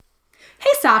Hey,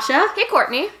 Sasha. Hey,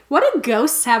 Courtney. What do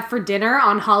ghosts have for dinner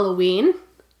on Halloween?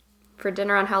 For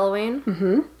dinner on Halloween?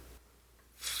 Mm-hmm.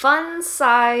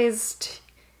 Fun-sized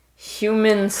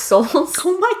human souls.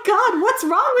 Oh my god, what's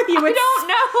wrong with you? I don't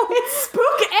know. It's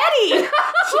Spook Eddie!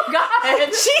 Oh, God.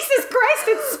 Jesus Christ,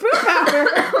 it's Spook Hour!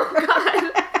 Oh,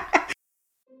 God.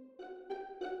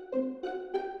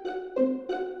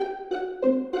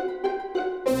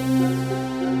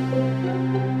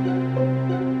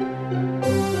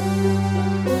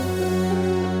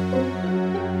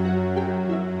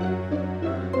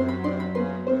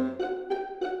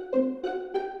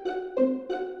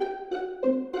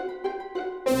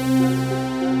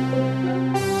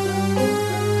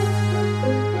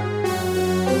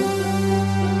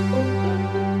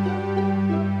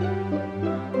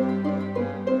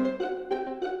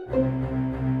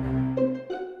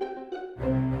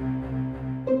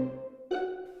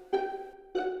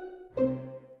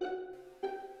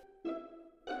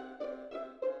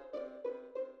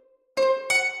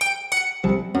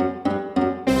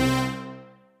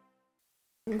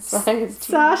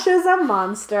 Sasha's a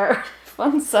monster.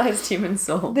 Fun-sized human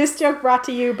soul. This joke brought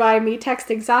to you by me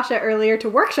texting Sasha earlier to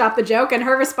workshop the joke, and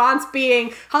her response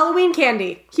being, Halloween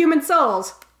candy, human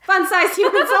souls, fun-sized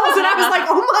human souls, and I was like,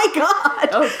 oh my god!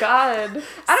 Oh, God.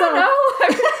 I don't know.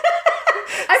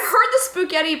 I've heard the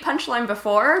Spooketti punchline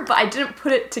before, but I didn't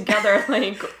put it together,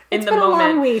 like, in the moment. It's been a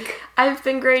long week. I've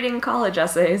been grading college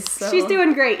essays, so... She's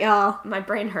doing great, y'all. My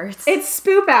brain hurts. It's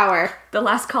Spoop Hour. The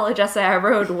last college essay I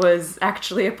wrote was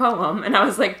actually a poem, and I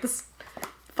was like, this...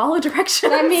 Follow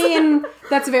directions. I mean,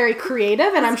 that's very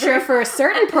creative, and I'm sure for a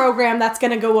certain program that's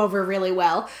going to go over really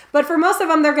well. But for most of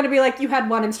them, they're going to be like, you had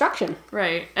one instruction.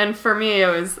 Right. And for me, it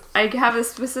was, I have a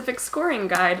specific scoring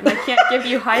guide, and I can't give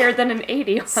you higher than an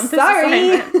 80 on this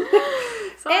assignment.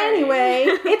 Sorry. Anyway,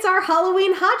 it's our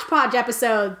Halloween Hodgepodge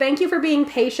episode. Thank you for being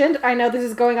patient. I know this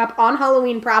is going up on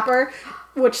Halloween proper,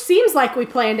 which seems like we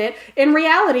planned it. In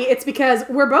reality, it's because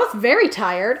we're both very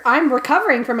tired. I'm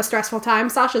recovering from a stressful time.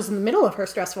 Sasha's in the middle of her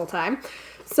stressful time.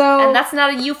 And that's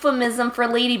not a euphemism for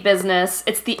lady business.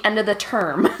 It's the end of the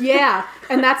term. Yeah,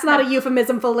 and that's not a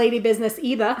euphemism for lady business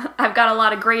either. I've got a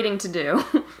lot of grading to do.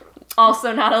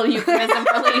 Also not a euphemism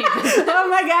for lady business. Oh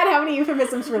my god, how many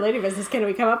euphemisms for lady business can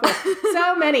we come up with?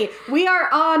 So many. We are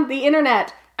on the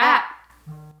internet at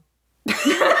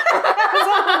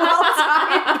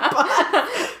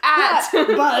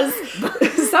Buzz.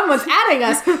 Someone's adding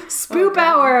us. Spoop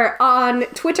Hour on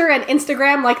Twitter and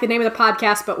Instagram, like the name of the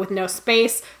podcast, but with no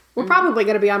space. We're probably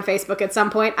going to be on Facebook at some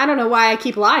point. I don't know why I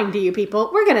keep lying to you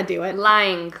people. We're going to do it.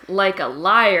 Lying like a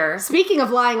liar. Speaking of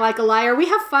lying like a liar, we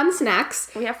have fun snacks.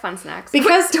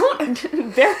 Because don't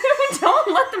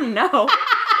let them know.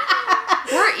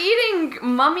 We're eating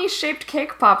mummy-shaped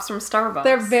cake pops from Starbucks.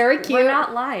 They're very cute. We're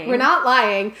not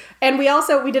lying. And we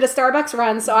did a Starbucks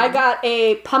run, so I got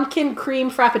a pumpkin cream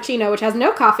frappuccino, which has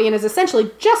no coffee and is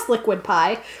essentially just liquid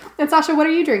pie. And Sasha, what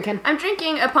are you drinking? I'm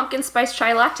drinking a pumpkin spice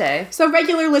chai latte. So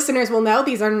regular listeners will know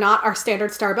these are not our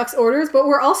standard Starbucks orders, but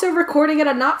we're also recording at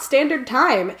a not standard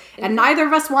time. And neither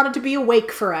of us wanted to be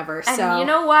awake forever, so... And you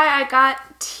know why I got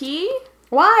tea?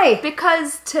 Why?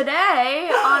 Because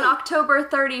today, on October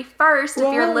 31st,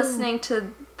 if you're listening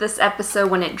to this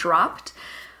episode when it dropped,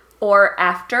 or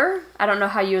after, I don't know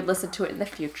how you would listen to it in the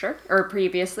future, or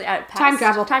previously, Time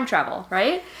travel,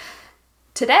 right?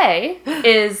 Today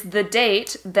is the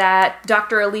date that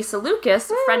Dr. Elisa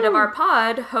Lucas, friend of our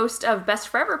pod, host of Best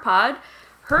Forever Pod,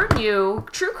 her new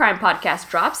true crime podcast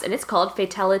drops, and it's called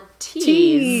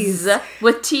Fatalities.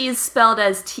 With T's spelled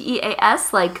as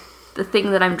T-E-A-S, like the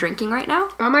thing that I'm drinking right now.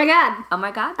 Oh my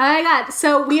god.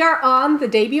 So we are on the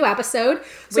debut episode.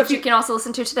 Which you can also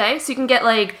listen to today. So you can get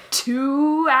like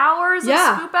 2 hours of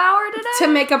Spoop Hour today. To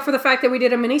make up for the fact that we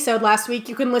did a mini-sode last week,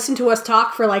 you can listen to us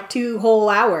talk for like 2 whole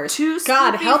hours.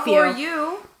 God help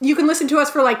you. You can listen to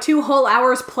us for like 2 whole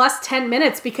hours plus 10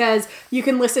 minutes because you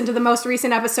can listen to the most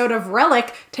recent episode of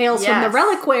Relic, Tales from the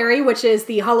Reliquary, which is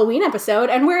the Halloween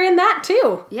episode, and we're in that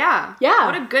too. Yeah.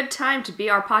 What a good time to be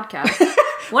our podcast.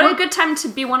 What a good time to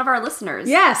be one of our listeners.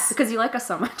 Yes. Because you like us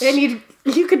so much. And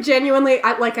you could genuinely,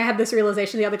 I had this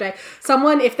realization the other day,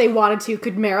 someone, if they wanted to,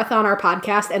 could marathon our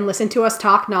podcast and listen to us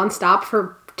talk nonstop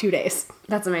for 2 days.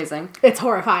 That's amazing. It's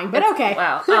horrifying, but okay.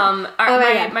 Wow.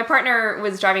 My partner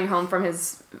was driving home from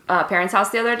his parents' house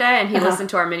the other day, and he listened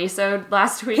to our mini-sode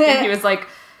last week, and he was like,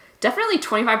 definitely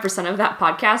 25% of that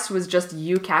podcast was just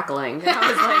you cackling. And I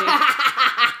was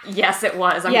like, Yes, it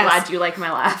was. I'm Yes. glad you like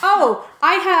my laugh. Oh,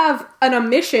 I have an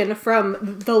omission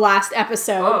from the last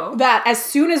episode that as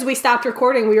soon as we stopped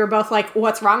recording, we were both like,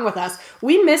 what's wrong with us?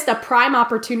 We missed a prime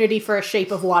opportunity for a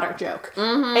Shape of Water joke.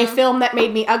 A film that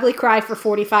made me ugly cry for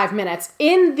 45 minutes.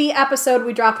 In the episode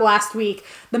we dropped last week,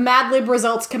 the Mad Lib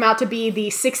results come out to be the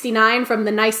 69 from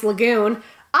The Nice Lagoon.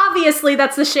 Obviously,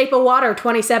 that's The Shape of Water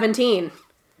 2017.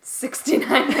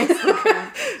 69 Nice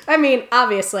Lagoon. I mean,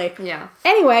 obviously. Yeah.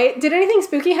 Anyway, did anything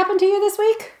spooky happen to you this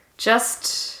week?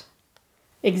 Just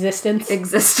Existence.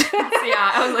 existence.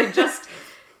 Yeah, I was like, just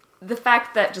the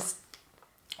fact that just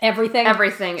Everything.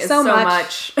 everything is So so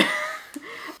much. much.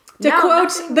 To quote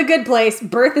nothing- The Good Place,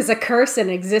 birth is a curse and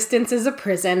existence is a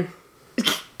prison.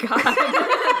 God,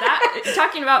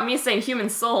 talking about me saying human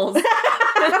souls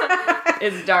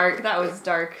is dark. That was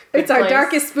dark. Good It's our Place.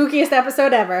 darkest, spookiest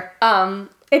episode ever.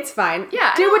 It's fine.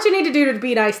 Yeah, Do I what you need to do to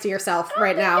be nice to yourself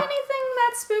right now. Anything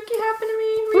that spooky happened to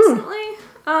me recently?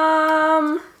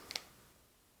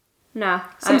 No.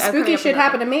 Some spooky shit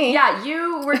happened to me. Yeah,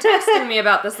 you were texting me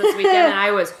about this weekend, and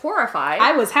I was horrified.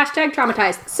 I was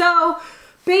 #traumatized. So,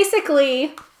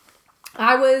 basically,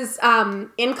 I was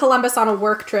in Columbus on a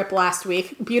work trip last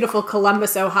week. Beautiful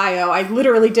Columbus, Ohio. I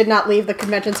literally did not leave the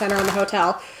convention center and the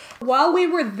hotel. While we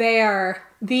were there,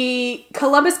 the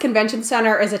Columbus Convention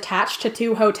Center is attached to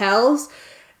 2 hotels.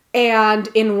 And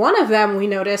in one of them, we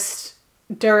noticed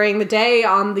during the day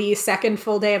on the second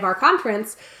full day of our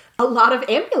conference, a lot of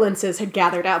ambulances had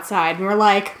gathered outside. And we're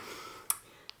like,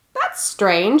 that's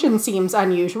strange and seems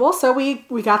unusual. So we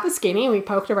got the skinny and we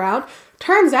poked around.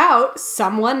 Turns out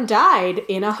someone died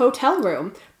in a hotel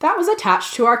room that was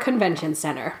attached to our convention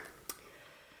center.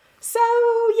 So,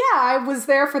 yeah, I was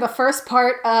there for the first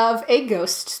part of a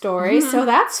ghost story, so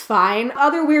that's fine.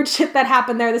 Other weird shit that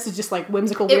happened there, this is just like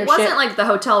whimsical weird shit. It wasn't like the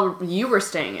hotel you were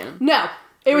staying in. No,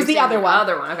 it was the other one.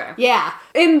 Other one, okay. Yeah.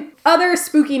 In other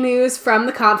spooky news from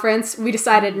the conference, we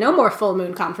decided no more full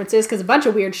moon conferences because a bunch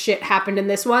of weird shit happened in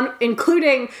this one,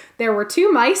 including there were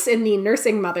 2 mice in the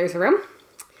nursing mother's room.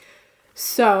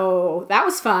 So that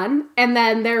was fun. And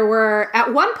then there were,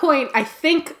 at one point, I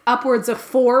think upwards of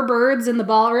 4 birds in the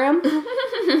ballroom.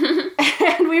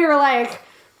 And we were like,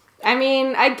 I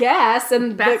mean, I guess.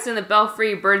 And Bats in the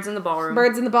belfry, birds in the ballroom.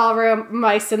 birds in the ballroom,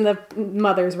 mice in the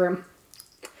mother's room.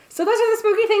 So those are the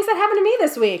spooky things that happened to me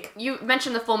this week. You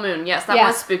mentioned the full moon. Yes, that Yeah.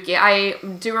 was spooky. I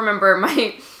do remember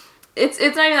my... It's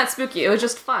not even that spooky. It was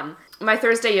just fun. My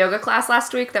Thursday yoga class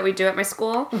last week that we do at my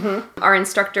school, our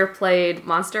instructor played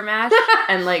Monster Mash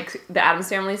and, like, the Addams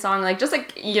Family song, like, just,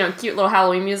 like, you know, cute little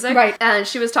Halloween music. Right. And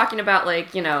she was talking about,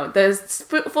 like, you know, the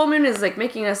full moon is, like,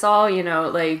 making us all, you know,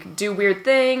 like, do weird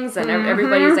things and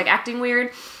everybody's, like, acting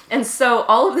weird. And so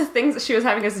all of the things that she was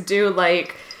having us do,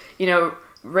 like, you know,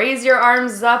 raise your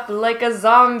arms up like a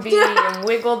zombie and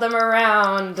wiggle them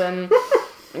around and,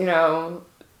 you know,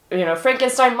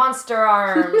 Frankenstein monster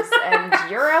arms, and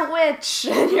you're a witch,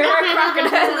 and you're a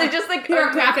crocodile, like, just like You're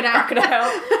a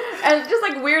crocodile. and just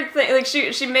like weird things. Like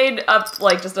she made up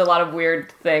like just a lot of weird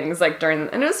things like and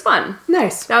it was fun.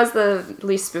 Nice. That was the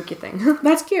least spooky thing.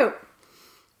 That's cute.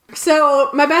 So,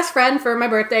 my best friend for my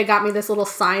birthday got me this little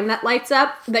sign that lights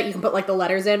up that you can put, like, the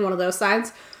letters in, one of those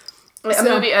signs.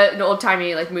 An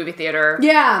old-timey, like, movie theater.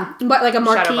 Yeah, but like a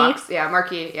marquee. Shadow box. Yeah,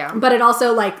 marquee, yeah. But it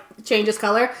also, like, changes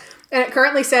color. And it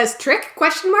currently says, trick, ?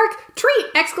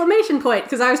 Treat, !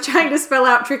 Because I was trying to spell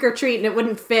out trick or treat and it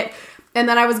wouldn't fit. And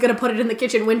then I was going to put it in the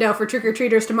kitchen window for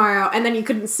trick-or-treaters tomorrow, and then you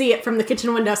couldn't see it from the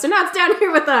kitchen window. So now it's down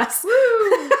here with us.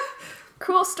 Woo!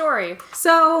 Cool story.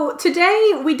 So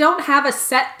today we don't have a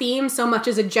set theme so much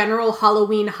as a general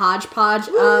Halloween hodgepodge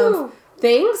of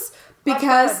things.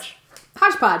 Because...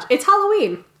 Hodgepodge. It's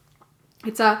Halloween.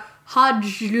 It's a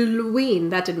Hodgeween.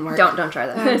 That didn't work. Don't try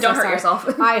that. I'm so Don't hurt sorry.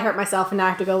 yourself. I hurt myself and now I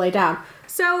have to go lay down.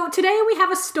 So today we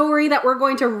have a story that we're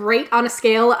going to rate on a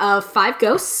scale of 5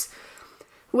 ghosts,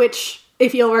 which,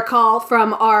 if you'll recall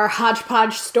from our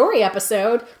Hodgepodge story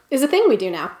episode, is a thing we do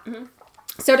now. Mm-hmm.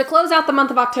 So to close out the month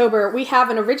of October, we have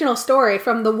an original story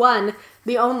from the one,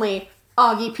 the only,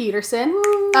 Augie Peterson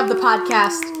of the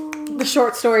podcast, The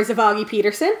Short Stories of Augie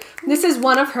Peterson. This is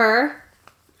one of her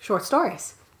short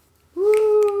stories.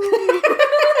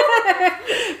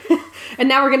 And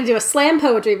now we're going to do a slam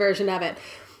poetry version of it.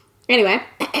 Anyway,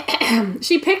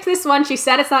 she picked this one. She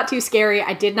said it's not too scary.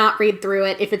 I did not read through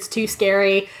it. If it's too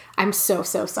scary, I'm so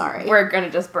sorry. We're gonna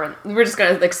just burn. We're just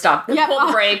gonna like stop. Yeah,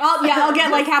 Pull breaks. I'll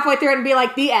get like halfway through it and be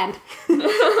like, the end.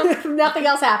 Nothing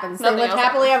else happens. They live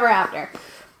happily ever after.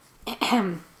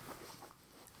 I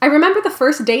remember the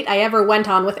first date I ever went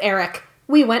on with Eric.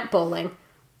 We went bowling.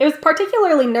 It was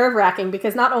particularly nerve-wracking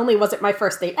because not only was it my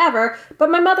first date ever, but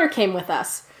my mother came with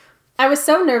us. I was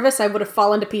so nervous I would have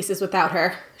fallen to pieces without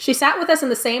her. She sat with us in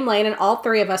the same lane and all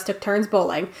three of us took turns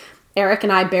bowling, Eric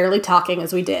and I barely talking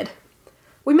as we did.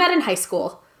 We met in high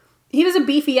school. He was a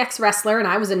beefy ex-wrestler and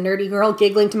I was a nerdy girl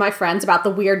giggling to my friends about the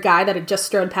weird guy that had just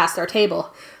strode past our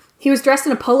table. He was dressed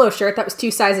in a polo shirt that was 2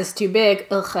 sizes too big.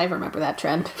 Ugh, I remember that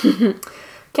trend.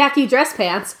 Khaki dress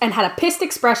pants, and had a pissed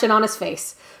expression on his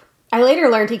face. I later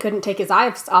learned he couldn't take his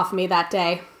eyes off me that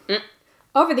day.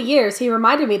 Over the years, he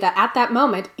reminded me that at that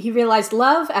moment, he realized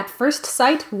love at first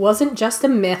sight wasn't just a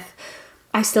myth.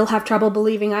 I still have trouble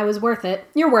believing I was worth it.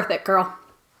 You're worth it, girl.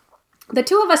 The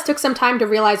two of us took some time to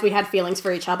realize we had feelings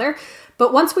for each other,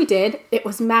 but once we did, it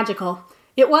was magical.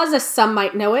 It was, as some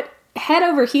might know it, head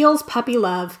over heels puppy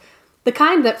love. The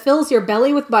kind that fills your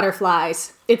belly with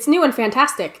butterflies. It's new and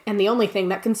fantastic, and the only thing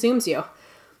that consumes you.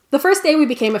 The first day we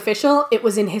became official, it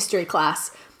was in history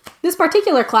class. This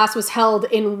particular class was held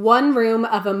in one room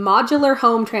of a modular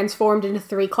home transformed into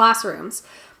 3 classrooms.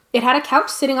 It had a couch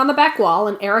sitting on the back wall,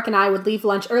 and Eric and I would leave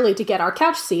lunch early to get our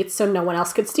couch seats so no one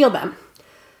else could steal them.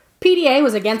 PDA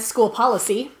was against school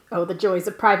policy, oh, the joys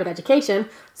of private education,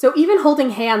 so even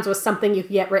holding hands was something you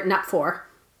could get written up for.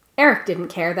 Eric didn't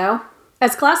care, though.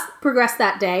 As class progressed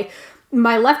that day,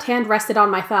 my left hand rested on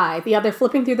my thigh, the other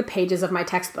flipping through the pages of my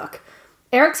textbook.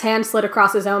 Eric's hand slid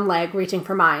across his own leg, reaching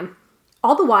for mine.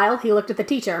 All the while, he looked at the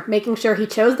teacher, making sure he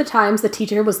chose the times the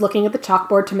teacher was looking at the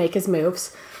chalkboard to make his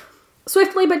moves.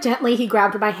 Swiftly but gently, he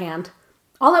grabbed my hand.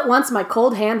 All at once, my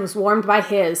cold hand was warmed by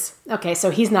his. Okay,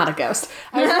 so he's not a ghost.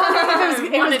 I was wondering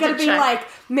if it was going to be check. Like,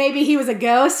 maybe he was a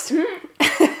ghost.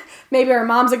 Maybe our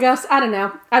mom's a ghost. I don't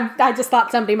know. I just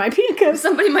thought somebody might be a ghost.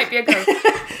 Somebody might be a ghost.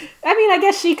 I mean, I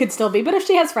guess she could still be, but if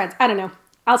she has friends, I don't know.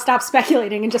 I'll stop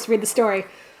speculating and just read the story.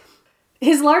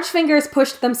 His large fingers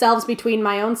pushed themselves between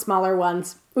my own smaller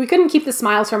ones. We couldn't keep the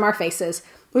smiles from our faces.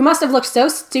 We must have looked so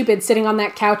stupid sitting on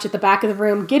that couch at the back of the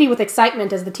room, giddy with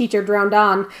excitement as the teacher droned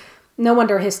on. No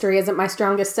wonder history isn't my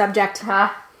strongest subject.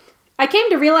 Huh? I came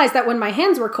to realize that when my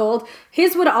hands were cold,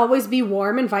 his would always be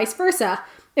warm and vice versa.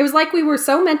 It was like we were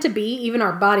so meant to be, even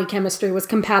our body chemistry was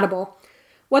compatible.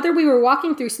 Whether we were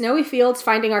walking through snowy fields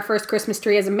finding our first Christmas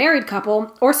tree as a married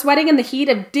couple, or sweating in the heat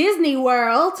of Disney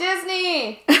World...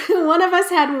 Disney! One of us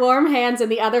had warm hands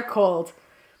and the other cold.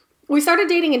 We started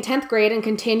dating in 10th grade and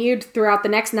continued throughout the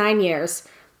next 9 years.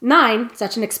 9,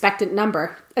 such an expectant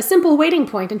number. A simple waiting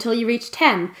point until you reach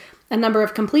 10, a number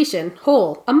of completion,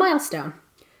 whole, a milestone.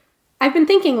 I've been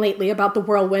thinking lately about the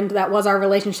whirlwind that was our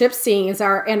relationship, seeing as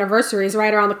our anniversary is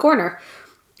right around the corner.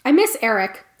 I miss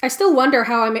Eric. I still wonder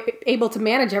how I'm able to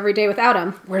manage every day without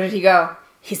him. Where did he go?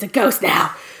 He's a ghost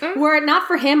now. Were it not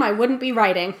for him, I wouldn't be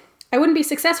writing. I wouldn't be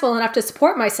successful enough to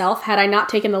support myself had I not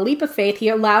taken the leap of faith he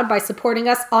allowed by supporting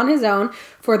us on his own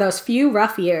for those few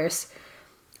rough years.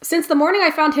 Since the morning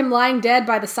I found him lying dead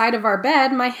by the side of our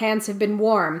bed, my hands have been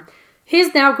warm.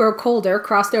 His now grow colder,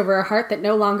 crossed over a heart that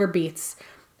no longer beats.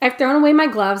 I've thrown away my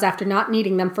gloves after not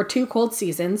needing them for 2 cold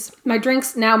seasons. My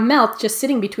drinks now melt just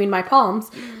sitting between my palms,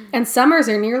 and summers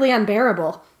are nearly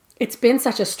unbearable. It's been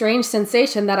such a strange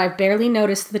sensation that I've barely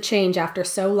noticed the change after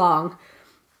so long.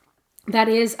 That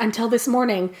is, until this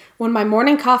morning, when my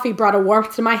morning coffee brought a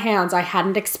warmth to my hands I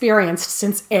hadn't experienced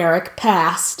since Eric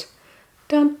passed.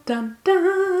 Dun, dun,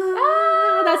 dun.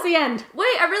 That's the end.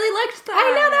 Wait, I really liked that.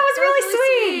 I know, that was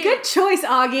really sweet. Good choice,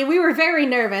 Augie. We were very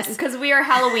nervous. Because we are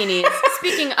Halloweenies.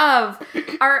 Speaking of,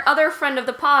 our other friend of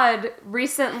the pod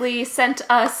recently sent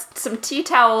us some tea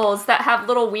towels that have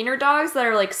little wiener dogs that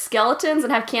are like skeletons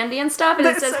and have candy and stuff. And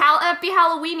it says, Happy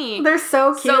Halloweeny. They're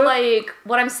so cute. So, like,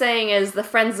 what I'm saying is the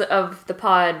friends of the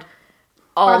pod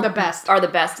are the best. Are the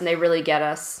best, and they really get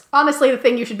us. Honestly, the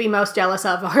thing you should be most jealous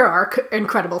of are our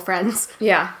incredible friends.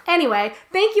 Yeah. Anyway,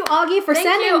 thank you, Augie, for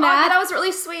sending that. Augie, that was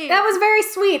really sweet. That was very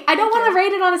sweet. I don't want to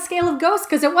rate it on a scale of ghosts,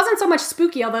 because it wasn't so much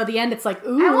spooky, although at the end it's like,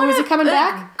 ooh, is it coming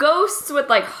back? Ghosts with,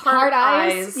 like, heart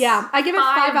eyes. Yeah, I give it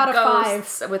 5 out of 5.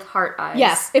 Ghosts with heart eyes.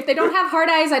 Yes. If they don't have heart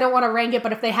eyes, I don't want to rank it,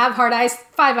 but if they have heart eyes,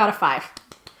 5 out of 5.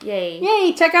 Yay.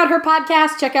 Yay. Check out her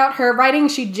podcast. Check out her writing.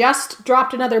 She just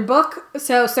dropped another book.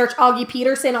 So search Augie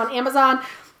Peterson on Amazon.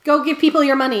 Go give people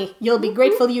your money. You'll be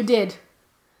grateful you did.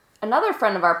 Another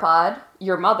friend of our pod,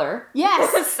 your mother.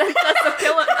 Yes. Sent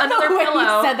us another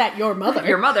pillow. You said that, your mother.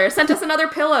 Your mother sent us another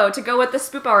pillow to go with the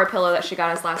Spoop Hour pillow that she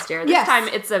got us last year. This time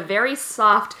it's a very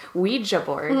soft Ouija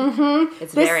board. Mm-hmm.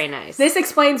 It's very nice. This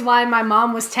explains why my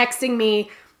mom was texting me,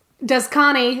 does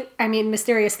Connie,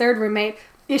 mysterious third roommate,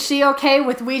 is she okay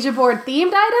with Ouija board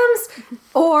themed items?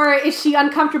 Or is she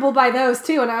uncomfortable by those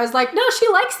too? And I was like, no, she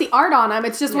likes the art on them.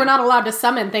 It's just we're not allowed to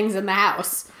summon things in the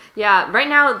house. Yeah, right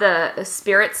now the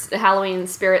Halloween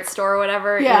Spirit store or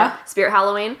whatever, Spirit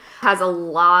Halloween, has a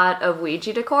lot of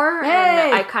Ouija decor. Hey!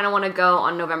 And I kind of want to go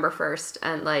on November 1st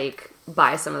and, like,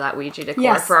 buy some of that Ouija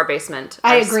decor for our basement.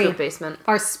 I agree. Spook basement.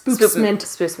 Our spoopsment.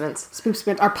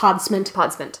 Spoopsment. Our podsment.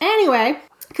 Podsment. Anyway,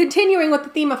 continuing with the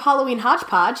theme of Halloween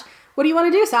hodgepodge, what do you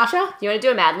want to do, Sasha? You want to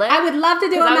do a Mad Lib? I would love to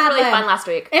do a Mad Lib. That was really fun last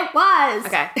week. It was.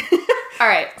 Okay. All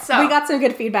right, so. We got some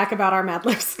good feedback about our Mad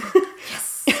Libs.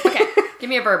 Yes. Okay, give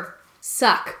me a verb.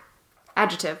 Suck.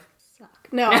 Adjective. Suck.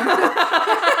 No.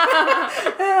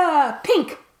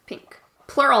 Pink. Pink.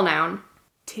 Plural noun.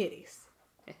 Titties.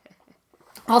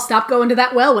 I'll stop going to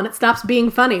that well when it stops being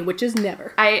funny, which is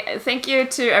never. I thank you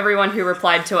to everyone who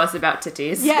replied to us about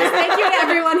titties. Yes, thank you to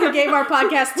everyone who gave our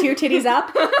podcast 2 titties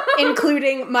up,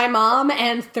 including my mom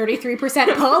and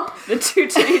 33% Pope. The 2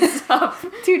 titties up.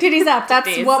 2 titties up. That's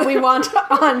Titties. what we want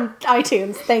on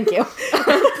iTunes. Thank you.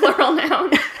 Plural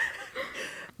noun.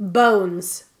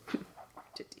 Bones.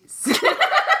 Titties.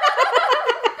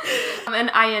 An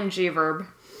ing verb.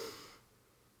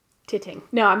 Titting.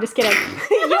 No, I'm just kidding.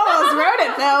 You almost wrote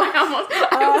it, though.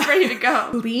 I was ready to go.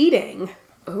 Bleeding.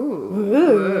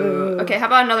 Ooh. Okay, how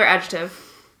about another adjective?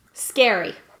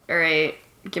 Scary. All right,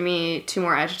 give me 2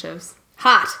 more adjectives.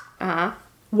 Hot. Uh-huh.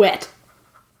 Wet.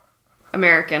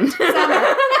 American.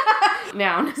 Summer.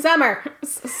 Noun. Summer.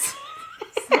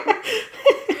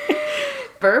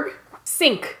 Verb.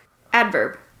 Sink.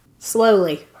 Adverb.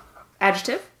 Slowly.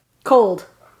 Adjective. Cold.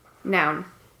 Noun.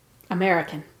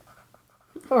 American.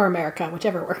 Or America,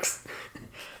 whichever works.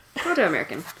 Go to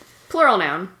American. Plural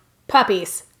noun.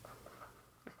 Puppies.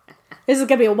 This is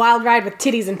going to be a wild ride with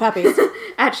titties and puppies.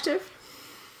 Adjective.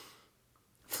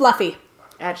 Fluffy.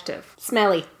 Adjective.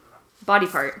 Smelly. Body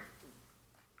part.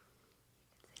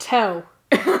 Toe.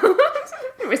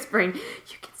 Whispering.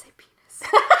 You can say penis.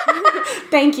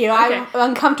 Thank you. Okay. I'm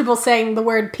uncomfortable saying the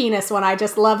word penis when I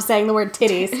just love saying the word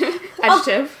titties.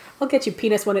 Adjective. I'll get you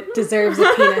penis when it deserves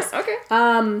a penis. Okay.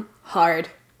 Hard.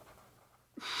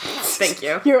 Thank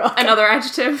you. You're welcome. Another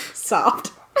adjective.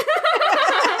 Soft.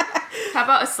 How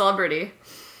about a celebrity?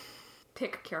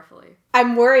 Pick carefully.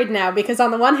 I'm worried now because on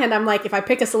the one hand, I'm like, if I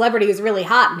pick a celebrity who's really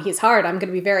hot and he's hard, I'm going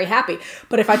to be very happy.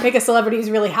 But if I pick a celebrity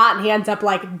who's really hot and he ends up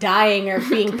like dying or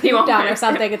being pooped on or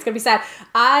something, it's going to be sad.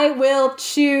 I will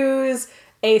choose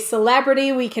a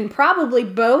celebrity we can probably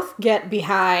both get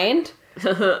behind.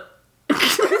 What the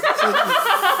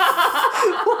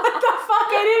fuck?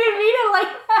 I didn't mean it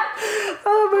like that.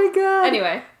 Oh my god.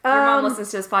 Anyway, your mom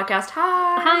listens to this podcast.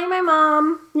 Hi. Hi, my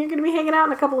mom. You're going to be hanging out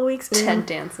in a couple of weeks. Ted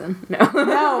Danson. No.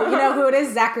 No, you know who it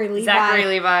is? Zachary Levi. Zachary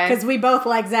Levi. Because we both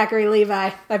like Zachary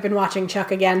Levi. I've been watching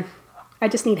Chuck again. I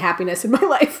just need happiness in my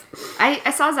life.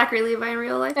 I saw Zachary Levi in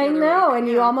real life. I know, and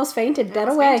you almost fainted dead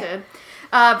away. Fainted.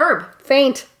 Verb.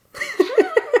 Faint.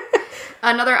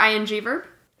 Another ing verb.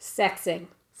 Sexing.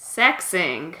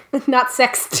 Sexing. Not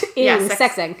sexting. Yeah,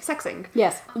 sexing. Sexing.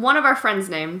 Yes. One of our friends'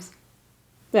 names.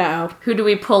 No. Who do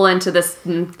we pull into this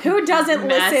Who doesn't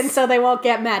mess? listen so they won't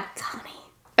get mad? Connie.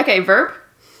 Okay, verb.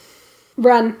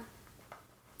 Run.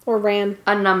 Or ran.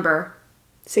 A number.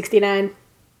 69.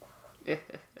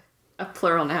 A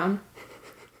plural noun.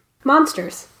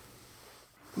 Monsters.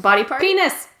 Body part.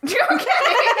 Penis. Okay.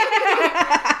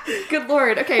 Good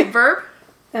lord. Okay, verb.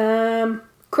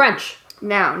 Crunch.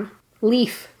 Noun.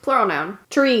 Leaf. Plural noun.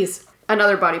 Trees.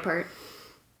 Another body part.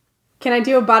 Can I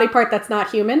do a body part that's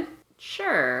not human?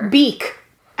 Sure. Beak.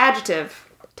 Adjective.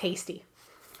 Tasty.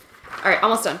 All right,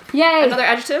 almost done. Yay. Another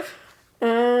adjective.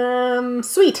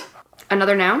 Sweet.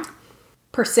 Another noun.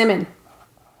 Persimmon.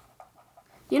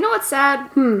 You know what's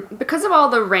sad? Because of all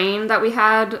the rain that we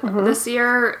had this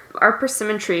year, our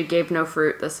persimmon tree gave no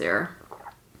fruit this year.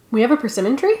 We have a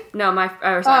persimmon tree? No, my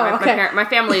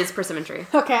family is persimmon tree.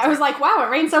 Okay, I was like, wow, it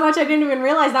rained so much I didn't even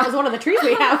realize that was one of the trees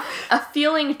we have. A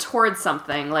feeling towards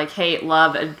something, like hate,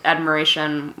 love,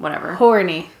 admiration, whatever.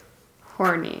 Horny.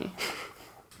 Horny.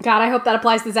 God, I hope that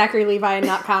applies to Zachary Levi and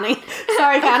not Connie.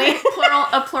 Sorry, Connie.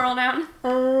 A plural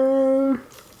noun.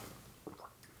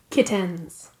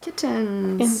 Kittens.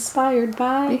 Kittens. Inspired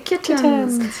by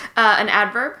kittens. An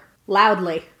adverb.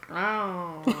 Loudly.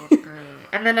 Oh. Okay.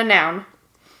 And then a noun.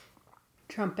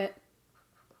 Trumpet.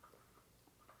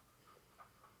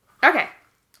 Okay.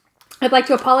 I'd like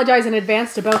to apologize in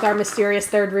advance to both our mysterious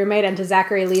third roommate and to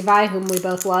Zachary Levi, whom we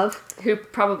both love. Who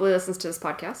probably listens to this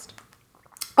podcast.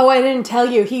 Oh, I didn't tell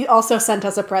you. He also sent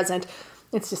us a present.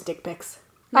 It's just dick pics.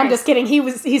 Nice. I'm just kidding.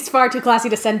 He's far too classy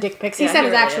to send dick pics. He Yeah, sent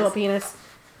he his really actual is. penis.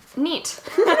 Neat.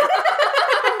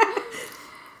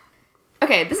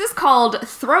 Okay, this is called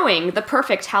Throwing the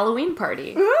Perfect Halloween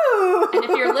Party. Ooh! And if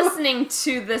you're listening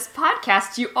to this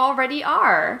podcast, you already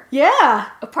are. Yeah.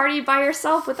 A party by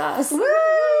yourself with us. Woo!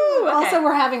 Okay. Also,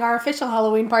 we're having our official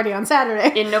Halloween party on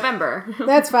Saturday. In November.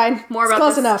 That's fine. More It's about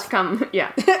close this enough. to come.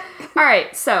 Yeah. All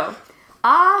right, so,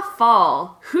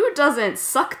 fall. Who doesn't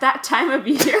suck that time of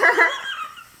year?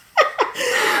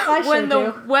 I When sure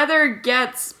the do. weather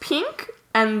gets pink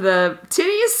and the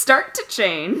titties start to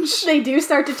change. They do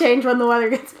start to change when the weather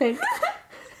gets pink.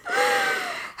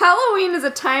 Halloween is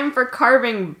a time for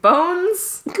carving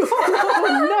bones,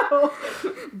 Oh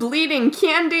no! bleeding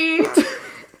candy,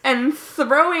 and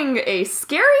throwing a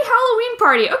scary Halloween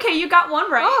party. Okay, you got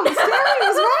one right. Oh, scary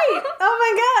was right! Oh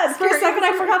my god! For a Scary second, I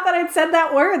was forgot that I'd said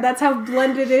that word. That's how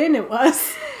blended in it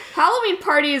was. Halloween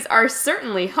parties are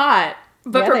certainly hot,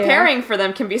 but Yeah, they preparing for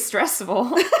them can be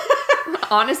stressful.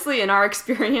 Honestly, in our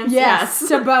experience, Yes, yes.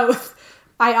 to both.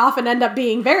 I often end up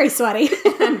being very sweaty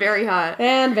And very hot.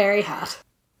 and very hot.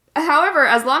 However,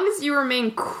 as long as you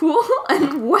remain cool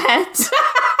and wet,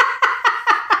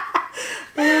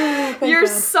 your God.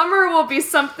 summer will be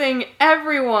something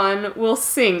everyone will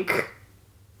sink.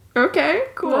 Okay,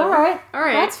 cool. All right. All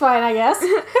right. That's fine, I guess.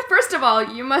 First of all,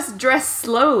 you must dress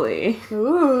slowly.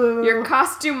 Ooh. Your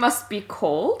costume must be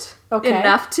cold, Okay.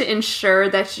 enough to ensure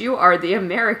that you are the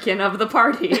American of the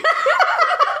party.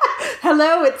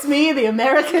 Hello, it's me, the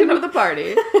American. of the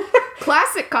party.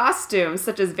 Classic costumes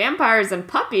such as vampires and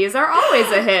puppies are always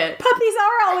a hit. Puppies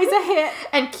are always a hit.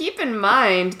 And keep in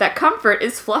mind that comfort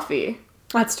is fluffy.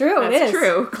 That's true, it That's is.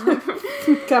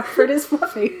 true. Comfort is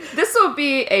fluffy. This will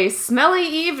be a smelly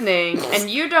evening, and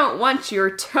you don't want your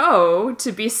toe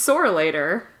to be sore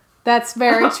later. That's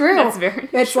very true. That's very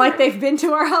It's true. like they've been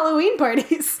to our Halloween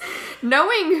parties.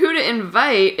 Knowing who to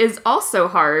invite is also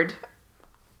hard.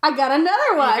 I got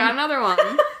another one. You got another one.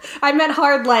 I meant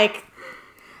hard like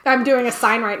I'm doing a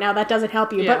sign right now that doesn't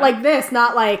help you, Yeah. but like this,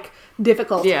 not like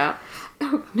difficult. Yeah.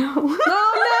 Oh, no.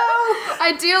 Oh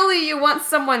Ideally, you want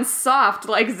someone soft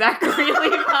like Zachary no!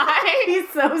 Levi. He's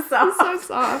so soft. So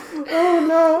soft. Oh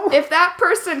no. If that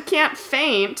person can't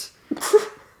faint,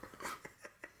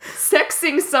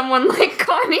 sexing someone like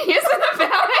Connie isn't a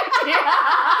bad idea.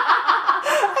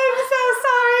 I'm so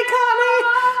sorry, Connie.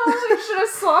 We should have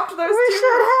swapped those We two.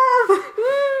 should have.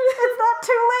 It's not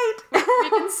too late. We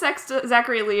can sex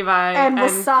Zachary Levi And and,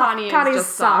 was soft. Connie Connie's is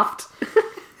just soft.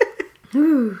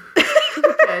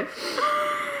 Okay.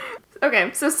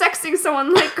 Okay, so sexing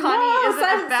someone like Connie No, isn't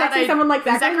a bad sexing idea. someone like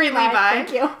Zachary Levi.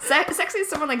 Thank you. Sexing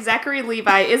someone like Zachary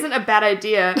Levi isn't a bad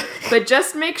idea, but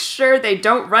just make sure they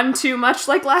don't run too much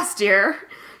like last year.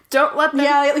 Don't let them.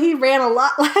 Yeah, he ran a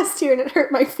lot last year and it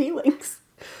hurt my feelings.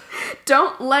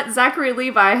 Don't let Zachary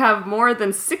Levi have more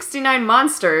than 69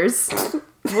 monsters.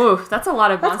 Whoa, that's a lot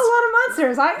of That's monsters.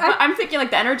 a lot of monsters. I'm thinking like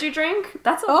the energy drink.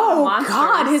 That's a lot of Oh monsters.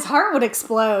 god, his heart would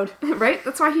explode. Right?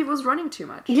 That's why he was running too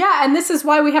much. Yeah, and this is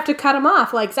why we have to cut him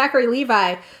off. Like, Zachary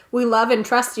Levi, we love and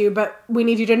trust you, but we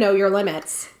need you to know your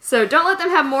limits. So don't let them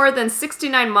have more than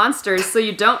 69 monsters so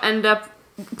you don't wind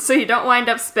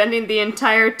up spending the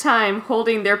entire time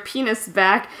holding their penis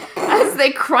back as they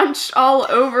crunch all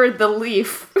over the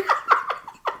leaf.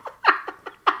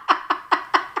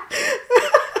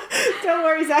 Don't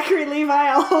worry, Zachary Levi,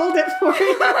 I'll hold it for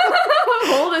you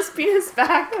Hold his penis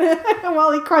back.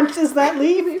 while he crunches that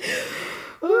leaf.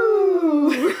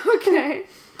 Ooh. Okay.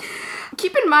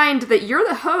 Keep in mind that you're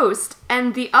the host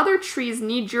and the other trees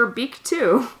need your beak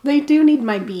too. They do need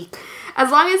my beak.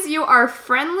 As long as you are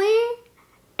friendly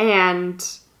and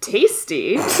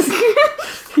tasty.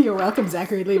 You're welcome,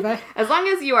 Zachary Levi. As long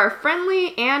as you are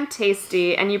friendly and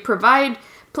tasty and you provide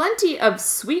plenty of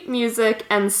sweet music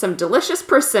and some delicious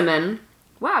persimmon.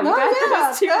 Wow, you got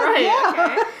those two right.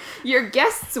 yeah. Okay. Your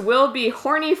guests will be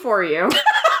horny for you.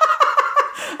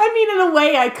 I mean, in a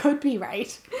way, I could be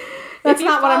right. That's you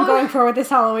not what I'm follow- going for with this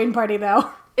Halloween party, though.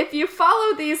 If you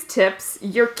follow these tips,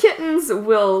 your kittens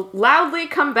will loudly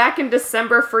come back in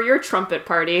December for your trumpet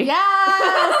party.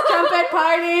 Yes! Trumpet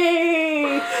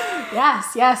party!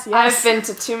 Yes, yes, yes. I've been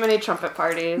to too many trumpet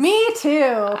parties. Me too.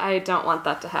 I don't want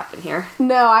that to happen here.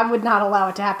 No, I would not allow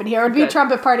it to happen here. It would be a Good.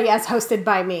 trumpet party as hosted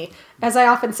by me. As I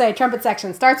often say, trumpet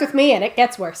section starts with me and it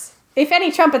gets worse. If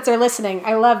any trumpets are listening,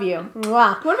 I love you.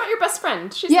 Mwah. What about your best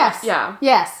friend? She's Yes. not- yeah.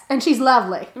 Yes. And she's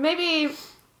lovely. Maybe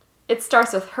it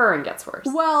starts with her and gets worse.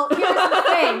 Well, here's the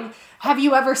thing. Have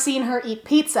you ever seen her eat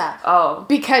pizza? Oh.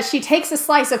 Because she takes a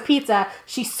slice of pizza,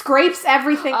 she scrapes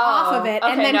everything off of it,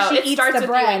 and okay, then no, she it eats starts the with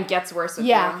bread. You and gets worse with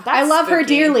Yeah, you. I That's love her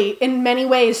spooky. dearly. In many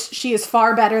ways, she is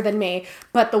far better than me.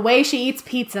 But the way she eats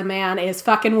pizza, man, is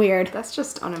fucking weird. That's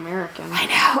just un-American. I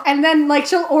know. And then, like,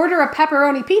 she'll order a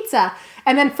pepperoni pizza,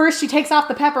 And then first she takes off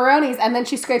the pepperonis and then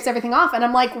she scrapes everything off. And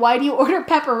I'm like, why do you order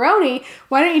pepperoni?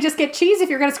 Why don't you just get cheese if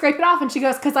you're going to scrape it off? And she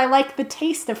goes, because I like the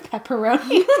taste of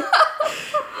pepperoni.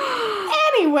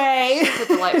 Anyway. She's a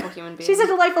delightful human being. She's a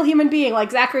delightful human being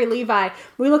like Zachary Levi.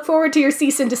 We look forward to your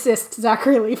cease and desist,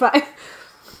 Zachary Levi.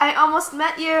 I almost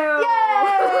met you.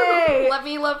 Yay! Let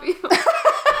me love you.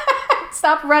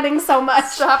 Stop running so much.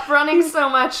 Stop running so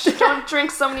much. Don't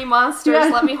drink so many monsters. Yeah.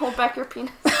 Let me hold back your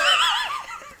penis.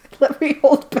 Let me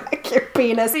hold back your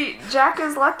penis. See, Jack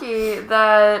is lucky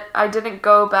that I didn't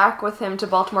go back with him to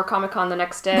Baltimore Comic Con the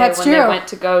next day That's when true. they went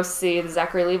to go see the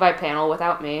Zachary Levi panel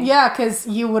without me. Yeah, because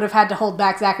you would have had to hold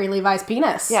back Zachary Levi's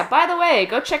penis. Yeah, by the way,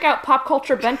 go check out Pop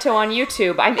Culture Bento on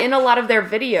YouTube. I'm in a lot of their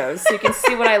videos, so you can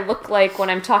see what I look like when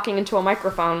I'm talking into a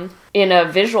microphone in a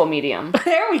visual medium.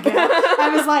 There we go. I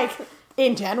was like,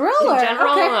 in general? In or?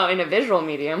 general, Okay. no, in a visual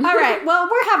medium. All right, well,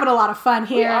 we're having a lot of fun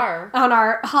here are. on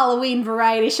our Halloween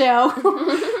variety show.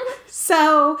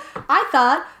 So I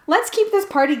thought, let's keep this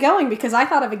party going because I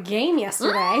thought of a game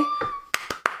yesterday.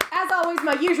 As always,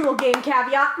 my usual game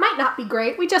caveat might not be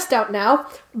great. We just don't know.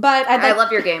 But I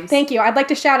love your games. Thank you. I'd like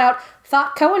to shout out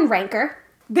Thoughtco and Ranker.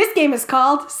 This game is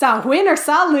called Sa Win or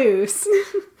Sa Lose.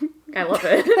 I love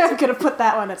it. I'm going to put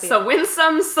that one at the end. So win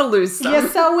some, so lose some.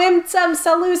 Yes, so win some,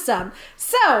 so lose some.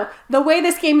 So, the way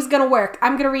this game is going to work,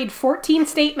 I'm going to read 14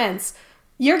 statements.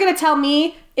 You're going to tell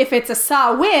me if it's a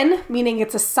Sa win, meaning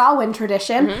it's a Samhain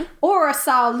tradition, or a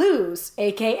Sa lose,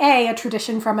 aka a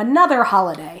tradition from another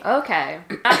holiday. Okay.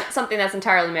 Not something that's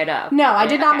entirely made up. No, I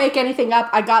did not Okay. make anything up.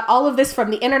 I got all of this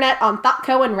from the internet on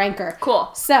Thoughtco and Ranker. Cool.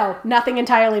 So, nothing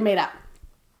entirely made up.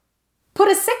 Put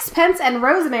a sixpence and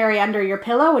rosemary under your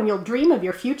pillow and you'll dream of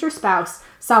your future spouse.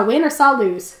 Sa win or sa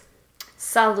lose?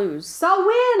 Sa lose. Sa win!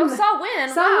 Oh, sa win.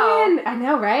 Sa Wow. win! I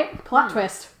know, right? Plot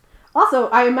twist. Also,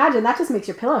 I imagine that just makes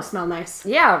your pillow smell nice.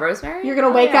 Yeah, rosemary. You're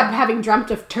gonna wake up having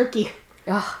dreamt of turkey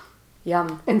Ugh,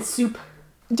 yum. and soup.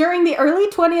 During the early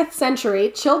 20th century,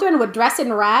 children would dress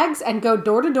in rags and go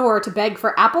door to door to beg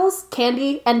for apples,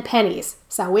 candy, and pennies.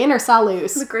 Sa win or sa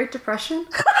lose? The Great Depression.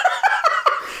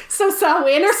 So sa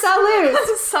win or sa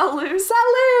lose? Sa lose. Sa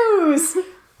lose!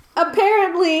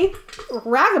 Apparently,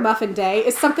 Ragamuffin Day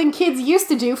is something kids used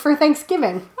to do for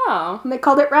Thanksgiving. Oh. And they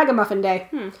called it Ragamuffin Day.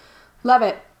 Love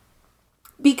it.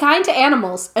 Be kind to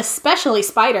animals, especially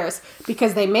spiders,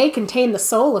 because they may contain the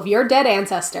soul of your dead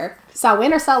ancestor. Sa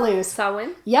win or sa lose? Sa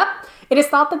win. Yep. It is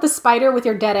thought that the spider with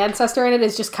your dead ancestor in it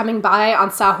is just coming by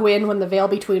on Samhain when the veil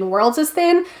between worlds is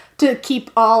thin to keep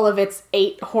all of its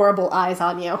 8 horrible eyes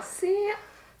on you. See,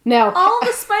 No. all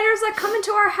the spiders that come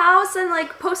into our house and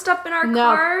like post up in our No.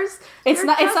 cars. It's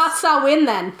not Samhain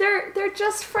then. They're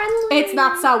just friendly. It's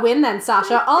not Samhain then,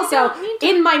 Sasha. Also, don't mean to-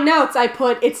 in my notes I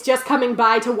put it's just coming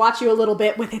by to watch you a little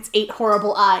bit with its 8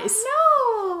 horrible eyes.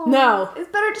 No. It's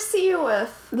better to see you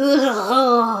with.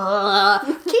 Ugh.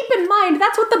 Keep in mind,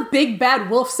 that's what the big bad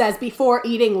wolf says before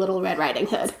eating Little Red Riding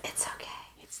Hood. It's okay.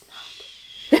 It's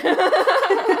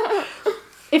not.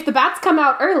 If the bats come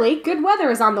out early, good weather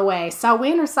is on the way. Sa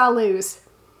win or sa lose?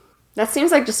 That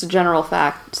seems like just a general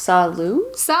fact. Sa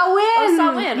lose? Sa win! Oh,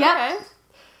 sa win. Yep. Okay.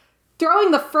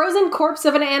 Throwing the frozen corpse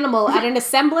of an animal at an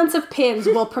assemblance of pins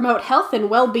will promote health and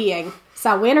well-being.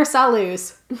 Sa win or sa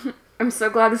lose? I'm so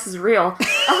glad this is real.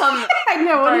 I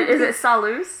know. What Is it sa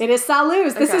lose? It is sa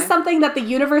lose. This is Okay. something that the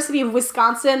University of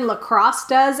Wisconsin lacrosse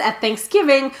does at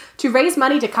Thanksgiving to raise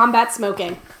money to combat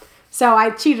smoking. So I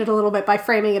cheated a little bit by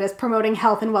framing it as promoting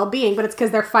health and well-being, but it's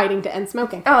because they're fighting to end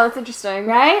smoking. Oh, that's interesting.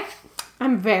 Right?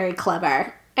 I'm very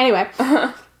clever. Anyway,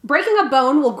 breaking a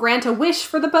bone will grant a wish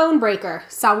for the bone breaker.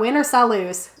 Sa win or sa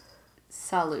lose?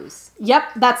 Sa lose. Yep,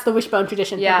 that's the wishbone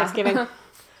tradition Yeah. for Thanksgiving.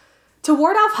 To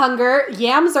ward off hunger,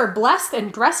 yams are blessed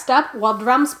and dressed up while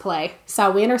drums play.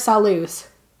 Sa win or sa lose?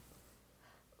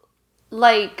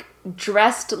 Like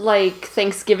dressed like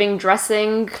Thanksgiving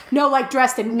dressing. No, like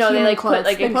dressed in No, they human like clothes. put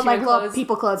like they in put like human little clothes.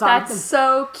 people clothes on That's them.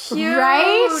 so cute.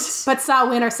 Right? But sa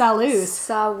win or sa lose?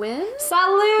 Sa win? Sa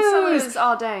lose! Sa lose.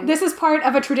 Oh, dang. This is part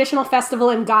of a traditional festival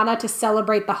in Ghana to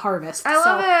celebrate the harvest. I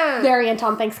love it. Variant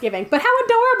on Thanksgiving. But how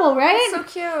adorable, right? so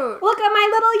cute. Look at my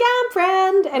little yam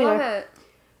friend. Anyway. Love it.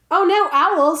 Oh no,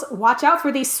 owls! Watch out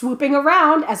for these swooping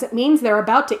around, as it means they're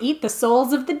about to eat the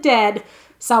souls of the dead.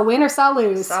 Sa win or sa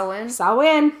lose? Sa win. Sa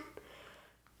win.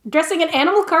 Dressing an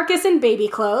animal carcass in baby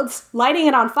clothes, lighting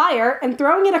it on fire, and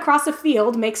throwing it across a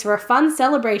field makes for a fun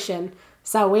celebration.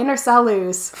 Sa win or sa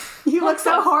lose? You look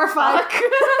so horrified.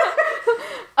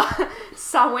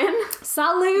 Sa win?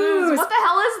 Sa lose! What the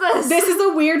hell is this? This is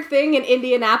a weird thing in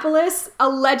Indianapolis.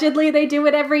 Allegedly, they do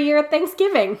it every year at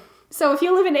Thanksgiving. So if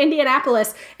you live in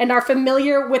Indianapolis and are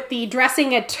familiar with the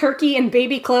dressing a turkey in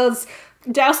baby clothes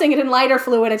dousing it in lighter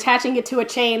fluid, attaching it to a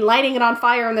chain, lighting it on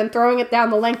fire, and then throwing it down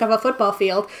the length of a football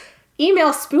field.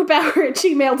 Email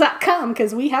spoophour@gmail.com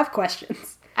because we have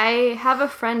questions. I have a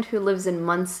friend who lives in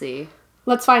Muncie.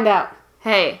 Let's find out.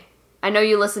 Hey, I know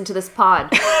you listen to this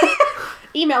pod.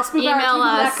 Email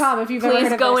spoophour@gmail.com if you've ever heard of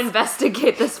Please go this.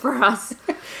 investigate this for us.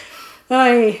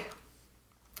 Ay.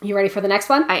 You ready for the next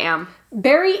one? I am.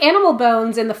 Bury animal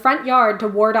bones in the front yard to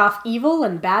ward off evil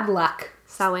and bad luck.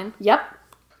 Samhain. Yep.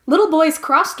 Little boys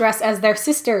cross-dress as their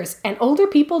sisters, and older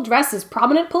people dress as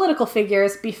prominent political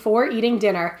figures before eating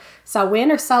dinner.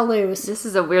 Samhain or Salus? This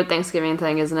is a weird Thanksgiving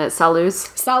thing, isn't it?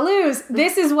 Salus. Salus!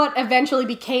 This is what eventually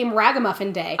became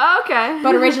Ragamuffin Day. Okay.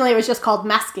 But originally it was just called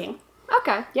masking.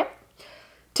 Okay. Yep.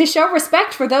 To show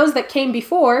respect for those that came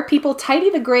before, people tidy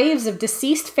the graves of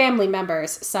deceased family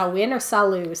members. Samhain or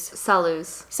Salus?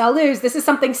 Salus. Salus. This is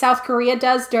something South Korea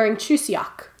does during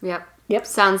Chuseok. Yep. Yep.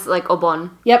 Sounds like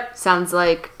Obon. Yep. Sounds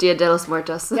like Dia de los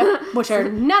Muertos. Yep. Which are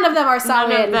none of them are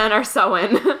Samhain. None of them are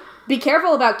Samhain. Be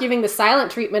careful about giving the silent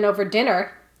treatment over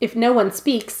dinner. If no one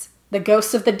speaks, the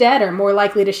ghosts of the dead are more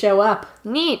likely to show up.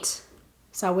 Neat.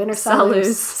 Samhain or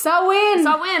Salus? Samhain!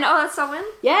 Samhain. Oh, that's Samhain?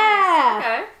 Yeah!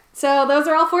 Okay. So those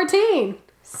are all 14.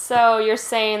 So you're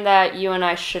saying that you and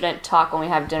I shouldn't talk when we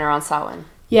have dinner on Samhain?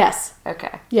 Yes.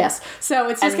 Okay. Yes. So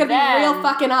it's just And going to be real then-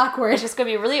 fucking awkward. It's just gonna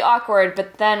be really awkward,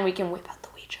 but then we can whip out the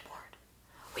Ouija board.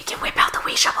 We can whip out the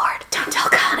Ouija board. Don't tell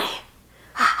Connie.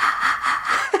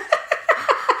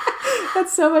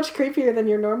 That's so much creepier than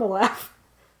your normal laugh.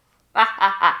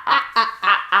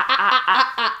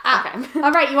 Okay.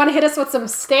 All right, you want to hit us with some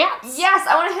stats? Yes,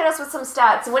 I want to hit us with some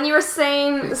stats. When you were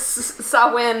saying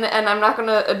Samhain, and I'm not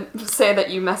gonna say that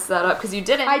you messed that up because you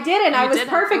didn't. I didn't. I was didn't.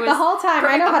 perfect It the whole time.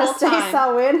 I perfect know the how whole to say time.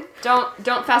 Samhain.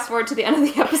 Don't fast forward to the end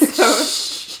of the episode.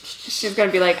 She's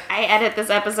gonna be like, I edit this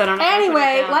episode. I'm not gonna put it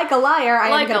Anyway, down." like a liar, I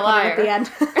am Like going a to put it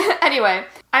at the end. Anyway,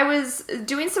 I was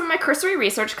doing some of my cursory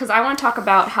research because I want to talk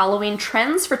about Halloween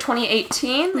trends for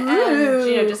 2018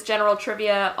 and just general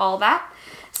trivia, all that.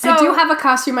 So I do have a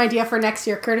costume idea for next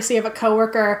year, courtesy of a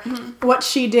coworker. What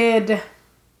she did,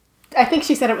 I think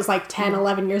she said it was like 10,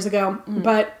 11 years ago,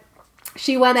 but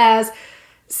she went as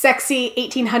sexy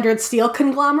 1800 steel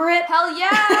conglomerate. Hell yeah,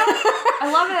 I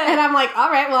love it. And I'm like,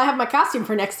 all right, well, I have my costume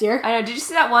for next year. I know. Did you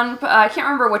see that one? I can't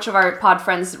remember which of our pod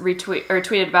friends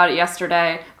tweeted about it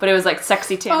yesterday, but it was like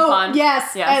sexy tampon. Oh,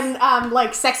 yes. And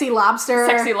like sexy lobster.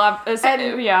 Sexy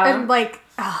yeah. And like,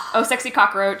 Oh, sexy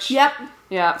cockroach. yep.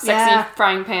 Yeah. Sexy Yeah.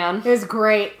 frying pan. It was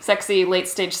great. Sexy late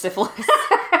stage syphilis.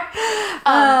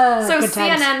 So good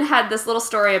CNN times. had this little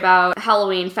story about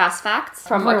Halloween fast facts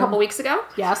from a couple weeks ago.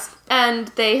 Yes. And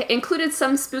they included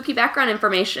some spooky background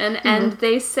information, Mm-hmm. and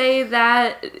they say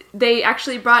that they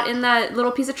actually brought in that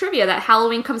little piece of trivia that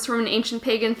Halloween comes from an ancient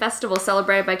pagan festival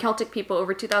celebrated by Celtic people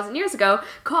over 2,000 years ago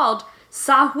called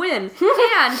Samhain.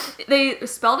 And they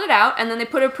spelled it out, and then they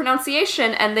put a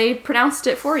pronunciation, and they pronounced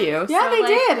it for you. Yeah, they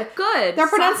did. Good. Their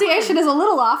pronunciation is a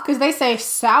little off because they say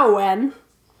Samhain.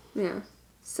 Yeah.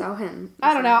 Samhain.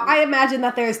 I don't know. I imagine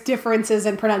that there's differences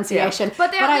in pronunciation. Yeah.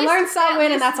 But they at I least- learned at Samhain,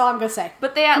 least- and that's all I'm going to say.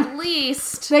 But they at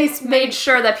least They made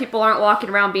sure that people aren't walking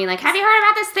around being like, have you heard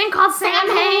about this thing called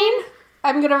Samhain?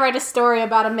 I'm going to write a story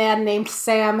about a man named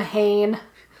Sam Hain.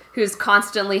 Who's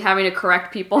constantly having to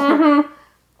correct people. Mm-hmm.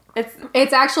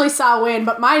 It's actually Samhain,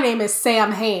 but my name is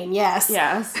Sam Hain, yes.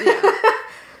 Yes. Yeah.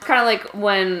 Kind of like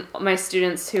when my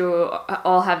students who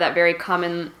all have that very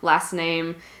common last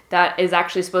name that is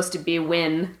actually supposed to be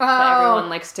Win, but everyone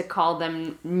likes to call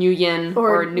them Nguyen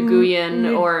or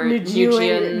Nguyen or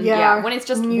Nguyen. Yeah, when it's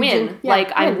just Win, Yeah,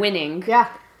 like I'm Win. winning. Yeah.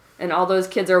 And all those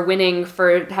kids are winning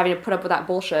for having to put up with that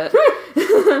bullshit.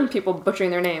 People butchering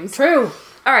their names. True.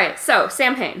 All right, so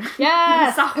Samhain.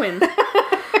 Yes. Samhain.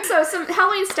 So some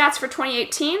Halloween stats for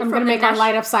 2018. I'm going to make our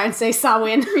light up sign say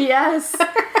Samhain. Yes.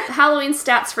 Halloween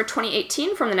stats for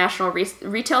 2018 from the National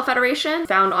Retail Federation,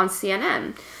 found on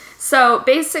CNN. So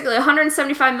basically,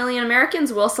 175 million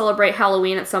Americans will celebrate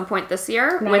Halloween at some point this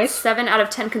year, with Nice. 7 out of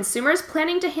 10 consumers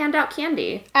planning to hand out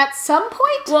candy. At some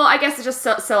point? Well, I guess just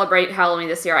celebrate Halloween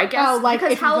this year. I guess Oh, like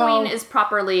because if you Halloween go- is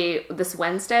properly this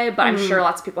Wednesday, but I'm sure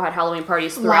lots of people had Halloween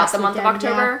parties throughout Last the month of weekend,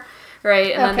 October.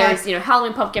 Right? And then Okay. there's,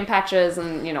 Halloween pumpkin patches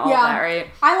and, all that, right?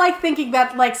 I like thinking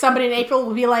that, like, somebody in April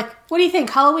will be like, what do you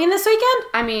think, Halloween this weekend?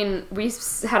 I mean, we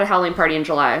had a Halloween party in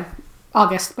July.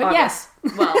 August. But August.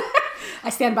 yes. Well,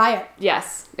 I stand by it.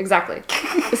 yes, exactly.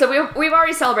 So we've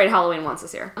already celebrated Halloween once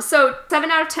this year. So 7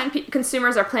 out of 10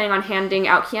 consumers are planning on handing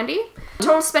out candy.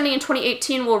 Total spending in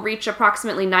 2018 will reach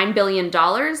approximately $9 billion,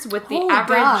 with the Holy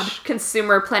average God.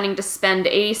 consumer planning to spend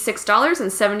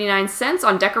 $86.79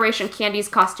 on decoration, candies,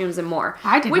 costumes, and more.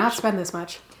 I did Which- not spend this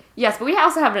much. Yes, but we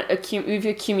also have we've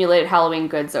accumulated Halloween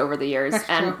goods over the years. That's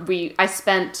and true.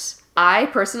 I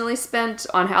personally spent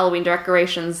on Halloween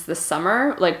decorations this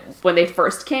summer, like when they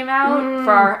first came out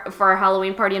for our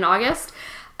Halloween party in August.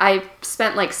 I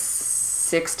spent like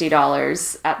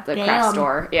 $60 at the craft Damn.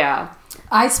 store. Yeah.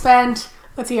 I spent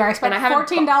And I haven't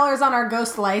 $14 on our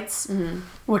ghost lights,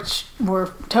 which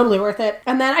were totally worth it.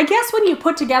 And then I guess when you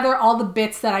put together all the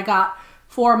bits that I got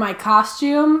for my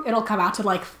costume, it'll come out to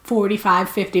like $45,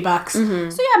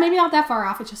 $50. So yeah, maybe not that far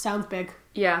off. It just sounds big.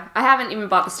 Yeah, I haven't even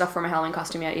bought the stuff for my Halloween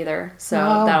costume yet either, so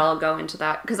No. that'll go into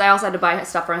that. Because I also had to buy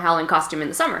stuff for my Halloween costume in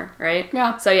the summer, right?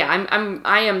 Yeah. So yeah,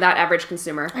 I am that average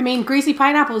consumer. I mean, greasy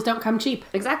pineapples don't come cheap.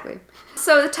 Exactly.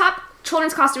 So the top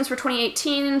children's costumes for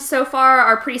 2018 so far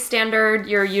are pretty standard,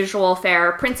 your usual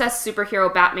fare: princess,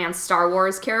 superhero, Batman, Star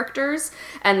Wars characters,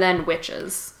 and then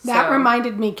witches. That So-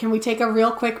 reminded me, can we take a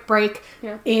real quick break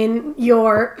Yeah. in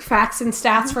your facts and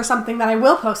stats for something that I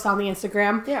will post on the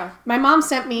Instagram? Yeah. My mom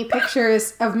sent me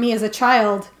pictures of me as a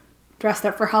child dressed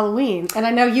up for Halloween, and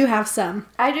I know you have some.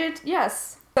 I did,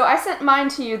 yes. So I sent mine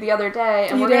to you the other day,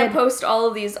 and You we're going did. to post all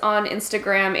of these on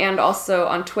Instagram and also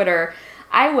on Twitter.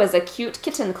 I was a cute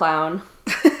kitten clown.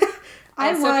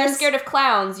 And so if you're scared of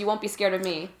clowns, you won't be scared of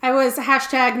me. I was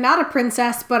hashtag not a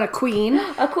princess, but a queen.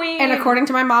 A queen. And according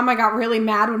to my mom, I got really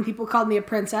mad when people called me a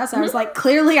princess. I was like,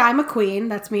 clearly I'm a queen.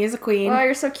 That's me as a queen. Oh,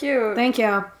 you're so cute. Thank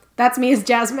you. That's me as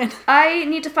Jasmine. I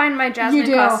need to find my Jasmine You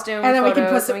do. costume And then we can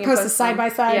photos post so it side them. by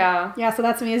side. Yeah. Yeah, so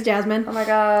that's me as Jasmine. Oh my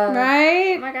god.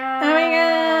 Right? Oh my god. Oh my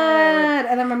god.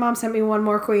 And then my mom sent me one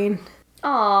more queen.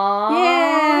 Aww.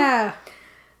 Yeah.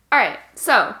 Alright,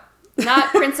 so, not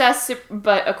princess,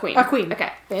 but a queen. A queen.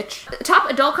 Okay. Bitch. Top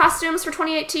adult costumes for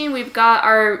 2018, we've got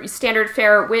our standard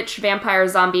fare: witch, vampire,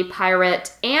 zombie,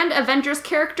 pirate, and Avengers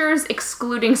characters,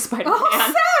 excluding Spider-Man. Oh,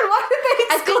 sad. Why did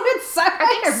they exclude I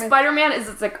think Spider-Man? Spider-Man is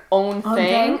its like own Own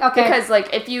thing. thing? Okay. Because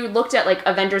like if you looked at like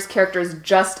Avengers characters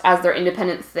just as their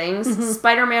independent things,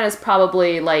 Spider-Man is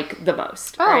probably like the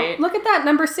most, Oh, right? look at that.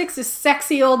 Number 6 is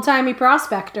sexy old-timey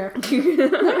prospector.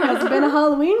 There hasn't been a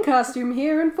Halloween costume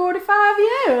here in 45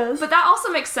 years. But that also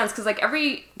makes sense because like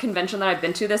every convention that I've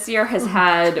been to this year has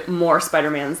had more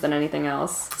Spider-Mans than anything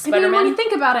else. I mean, when Spider-Man? you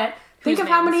think about it, think Whose of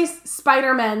how many names?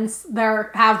 Spider-Mans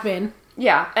there have been.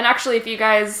 Yeah, and actually if you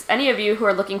guys, any of you who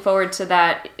are looking forward to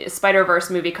that Spider-Verse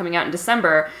movie coming out in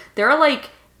December, there are like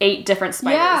 8 different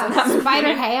spiders in that movie.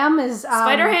 Spider-Ham is...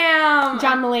 Spider-Ham!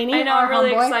 John Mulaney, I know, our I'm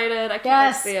really homeboy. excited. I can't wait to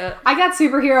Yes. see it. I got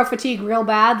superhero fatigue real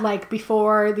bad, like,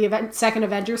 before the second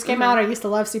Avengers came out. I used to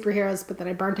love superheroes, but then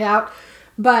I burnt out.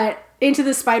 But into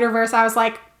the Spider-Verse, I was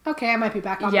like, okay, I might be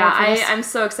back on Yeah, board for this. I'm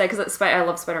so excited because I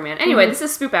love Spider-Man. Anyway, this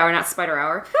is Spoop Hour, not Spider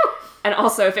Hour. And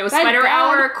also, if it was Thank Spider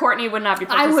God. Hour, Courtney would not be I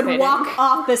participating. would walk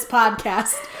off this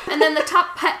podcast. And then the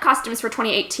top pet costumes for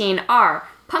 2018 are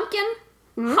Pumpkin,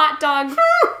 Hot Dog,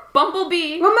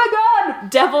 Bumblebee, Oh my god!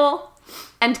 Devil,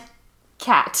 and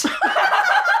Cat.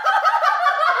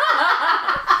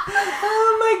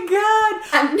 Oh my god!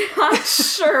 I'm not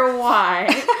sure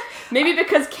why. Maybe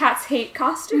because cats hate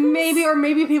costumes?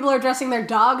 Maybe people are dressing their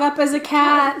dog up as a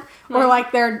cat. Or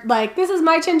like they're like, this is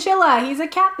my chinchilla, he's a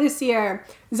cat this year.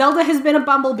 Zelda has been a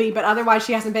bumblebee, but otherwise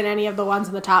she hasn't been any of the ones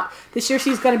in the top. This year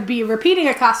she's going to be repeating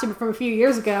a costume from a few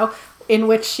years ago in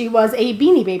which she was a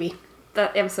Beanie Baby.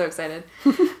 I'm so excited.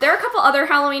 There are a couple other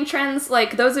Halloween trends,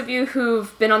 like those of you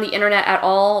who've been on the internet at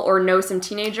all or know some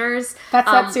teenagers.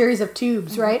 That's that series of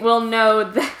tubes, right? Will know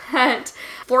that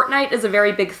Fortnite is a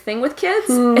very big thing with kids.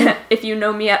 If you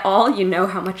know me at all, you know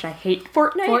how much I hate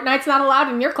Fortnite. Fortnite's not allowed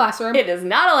in your classroom. It is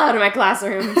not allowed in my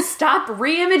classroom. Stop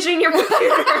re-imaging your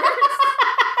computers.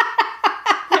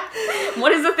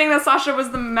 What is the thing that Sasha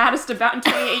was the maddest about in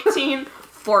 2018?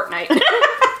 Fortnite.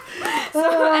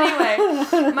 So anyway,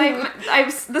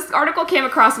 this article came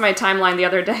across my timeline the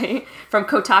other day from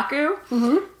Kotaku.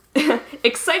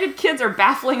 Excited kids are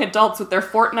baffling adults with their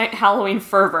Fortnite Halloween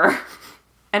fervor.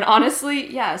 And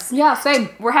honestly, yes. Yeah, same.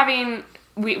 We're having...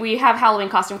 We have Halloween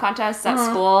costume contests at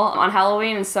school on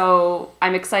Halloween, and so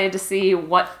I'm excited to see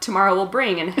what tomorrow will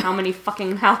bring and how many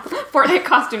fucking Fortnite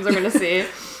costumes we're going to see.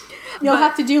 You'll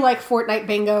have to do like Fortnite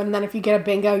bingo, and then if you get a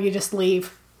bingo, you just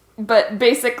leave. But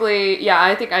basically, yeah,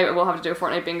 I think I will have to do a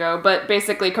Fortnite bingo. But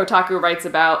basically, Kotaku writes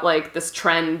about, like, this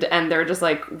trend, and they're just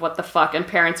like, what the fuck? And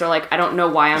parents are like, I don't know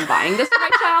why I'm buying this for my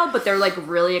child, but they're, like,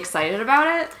 really excited about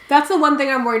it. That's the one thing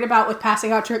I'm worried about with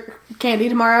passing out candy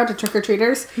tomorrow to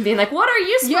trick-or-treaters. Being like, what are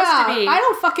you supposed to be? I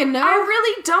don't fucking know. I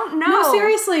really don't know. No,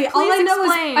 seriously. All Please I know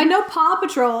explain. is I know Paw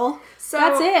Patrol. So,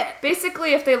 that's it.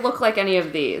 Basically, if they look like any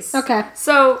of these. Okay.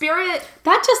 So, Spirit,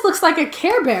 That just looks like a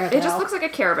Care Bear, though. it just looks like a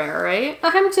Care Bear, right?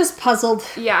 I'm just puzzled.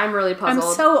 Yeah, I'm really puzzled.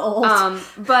 I'm so old.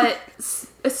 But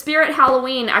Spirit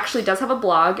Halloween actually does have a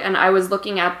blog, and I was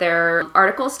looking at their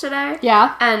articles today.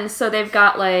 Yeah. And so they've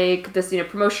got like this,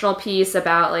 promotional piece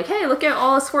about like, hey, look at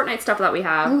all this Fortnite stuff that we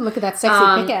have. Ooh, look at that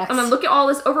sexy pickaxe. And then look at all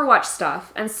this Overwatch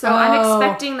stuff. And so I'm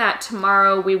expecting that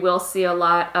tomorrow we will see a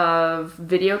lot of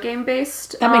video game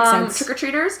based that makes sense.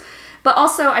 trick-or-treaters. But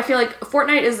also, I feel like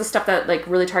Fortnite is the stuff that like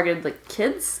really targeted like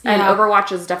kids, and Yeah.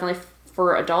 Overwatch is definitely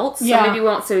for adults. Yeah. So maybe we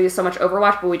won't see so much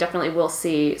Overwatch, but we definitely will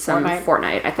see some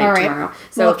Fortnite I think, all right. tomorrow.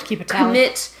 So We'll have to keep a tally.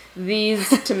 commit these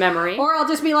to memory. Or I'll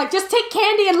just be like, just take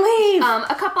candy and leave.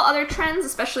 A couple other trends,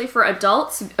 especially for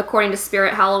adults, according to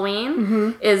Spirit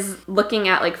Halloween, is looking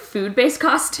at like food-based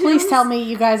costumes. Please tell me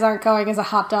you guys aren't going as a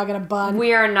hot dog in a bun.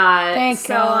 We are not. Thank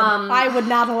God. I would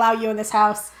not allow you in this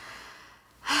house.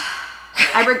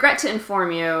 I regret to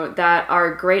inform you that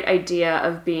our great idea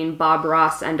of being Bob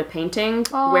Ross and a painting,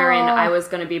 wherein I was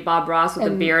going to be Bob Ross with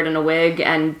a beard and a wig,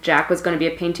 and Jack was going to be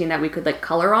a painting that we could like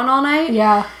color on all night.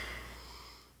 Yeah.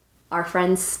 Our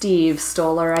friend Steve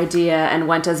stole our idea and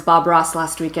went as Bob Ross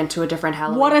last weekend to a different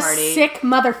Halloween What a party. sick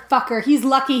motherfucker. He's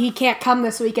lucky he can't come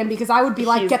this weekend because I would be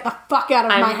like, get the fuck out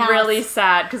of my house. I'm really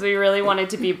sad because we really wanted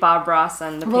to be Bob Ross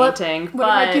and the painting. Would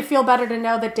it make you feel better to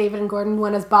know that David and Gordon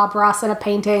went as Bob Ross in a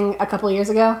painting a couple years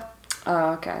ago?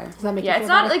 Oh, okay. Does that make you it's feel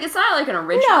not better? like it's not like an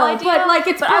original No, idea. but like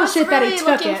it's bullshit that he really took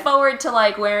looking it. forward to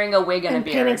like wearing a wig and a And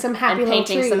beard painting some happy and little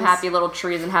painting some trees. happy little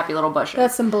trees and happy little bushes.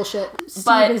 That's some bullshit. Steve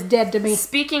But is dead to me.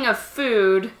 Speaking of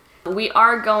food, we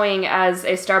are going as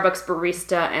a Starbucks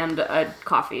barista and a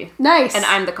coffee. Nice. And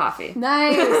I'm the coffee.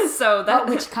 Nice. So that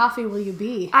which coffee will you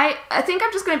be? I think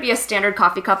I'm just going to be a standard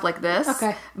coffee cup like this.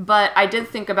 Okay. But I did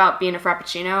think about being a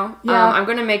Frappuccino. Yeah. I'm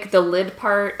going to make the lid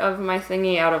part of my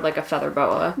thingy out of like a feather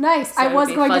boa. Nice. So I it was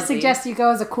would be going to fuzzy. suggest you go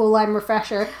as a Cool Lime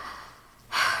Refresher.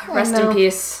 Rest in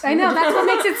peace. I know, that's what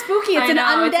makes it spooky. It's an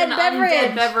undead beverage.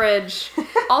 Undead beverage.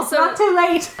 Also, Not too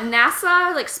late.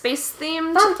 NASA, like space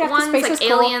themed Oh, yeah, the ones, space like is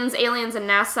cool. aliens and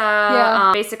NASA.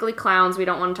 Yeah. Basically clowns. We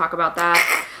don't want to talk about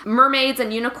that. Mermaids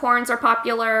and unicorns are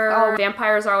popular. Oh.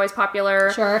 Vampires are always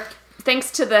popular. Sure.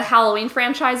 Thanks to the Halloween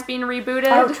franchise being rebooted,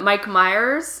 Ouch. Mike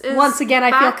Myers is Once again,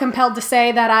 I feel back. compelled to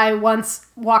say that I once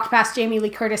walked past Jamie Lee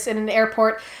Curtis in an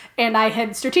airport, and I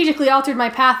had strategically altered my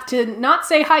path to not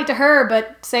say hi to her,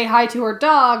 but say hi to her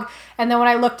dog. And then when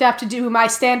I looked up to do my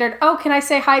standard, oh, can I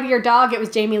say hi to your dog? It was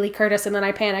Jamie Lee Curtis, and then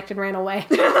I panicked and ran away.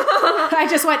 I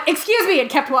just went, excuse me, and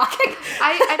kept walking.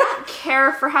 I don't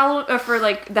care for for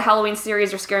like the Halloween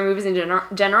series or scary movies in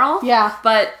general. Yeah.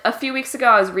 But a few weeks ago,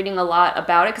 I was reading a lot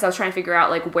about it because I was trying to figure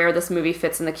out like where this movie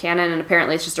fits in the canon, and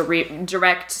apparently it's just a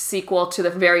direct sequel to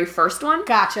the very first one.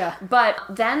 Gotcha. But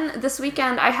then this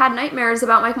weekend, I had nightmares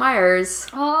about Mike Myers.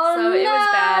 Oh, So it was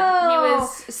bad. He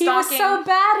was He was stalking- so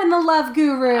bad in The Love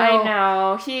Guru. I know.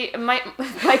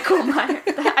 Michael Myers.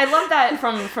 I love that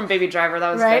from Baby Driver.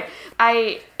 That was Right.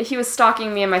 great. He was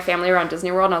stalking me and my family around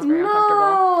Disney World, and I was very uncomfortable.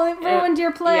 No, it ruined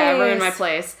your place. Yeah, it ruined my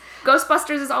place.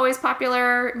 Ghostbusters is always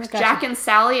popular. Gotcha. Jack and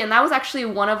Sally, and that was actually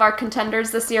one of our contenders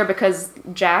this year because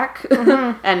Jack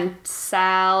and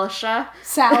Salsha.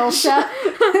 Salsa.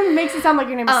 Makes it sound like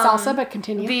your name is Salsa, but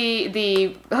continue.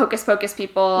 The Hocus Pocus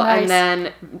people, Nice. and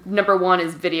then number one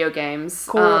is video games.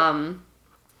 Cool.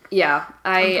 Yeah,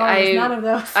 I'm going as none of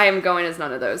those. I am going as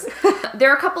none of those.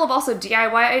 There are a couple of also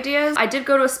DIY ideas. I did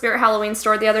go to a Spirit Halloween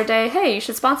store the other day. Hey, you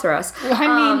should sponsor us. I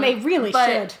mean, they really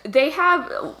But should. they have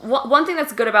one thing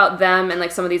that's good about them and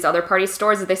like some of these other party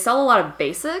stores is they sell a lot of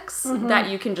basics Mm-hmm. that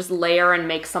you can just layer and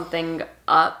make something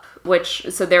up.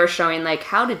 So they were showing like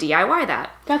how to DIY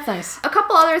that. That's nice. A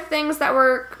couple other things that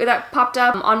popped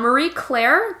up on Marie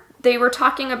Claire. They were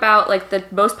talking about like the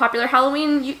most popular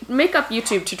Halloween makeup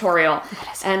YouTube tutorial.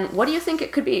 And what do you think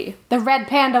it could be? The Red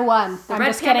Panda one. I'm Red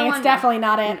just Panda kidding. one, It's yeah. definitely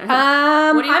not it.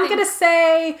 What do you I'm think? going to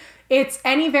say it's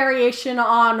any variation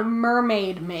on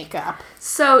mermaid makeup.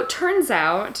 So turns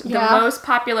out Yeah. the most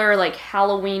popular like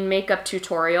Halloween makeup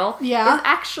tutorial Yeah. is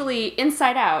actually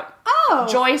Inside Out. Oh.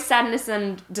 Joy, sadness,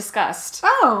 and disgust.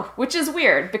 Oh. Which is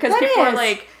weird because That people are is.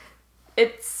 like,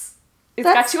 it's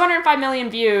That's- got 205 million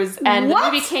views and What?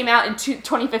 the movie came out in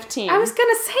 2015. I was going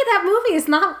to say that movie is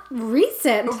not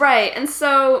recent. Right, and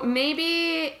so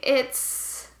maybe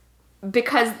it's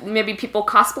because maybe people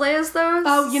cosplay as those.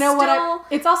 Oh, you know what? still.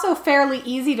 It's also fairly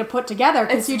easy to put together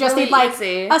because It's you just really need like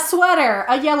easy. a sweater,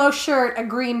 a yellow shirt, a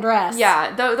green dress.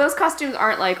 Yeah, those costumes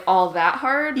aren't like all that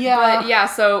hard. Yeah. But yeah,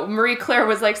 so Marie Claire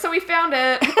was like, so we found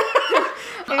it.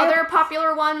 Other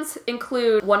popular ones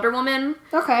include Wonder Woman,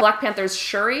 Okay. Black Panther's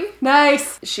Shuri.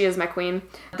 Nice. She is my queen.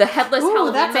 The headless Ooh,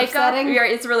 Halloween that's makeup. upsetting. Yeah,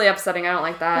 it's really upsetting. I don't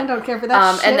like that. I don't care for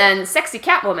that shit. And then Sexy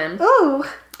Catwoman. Ooh.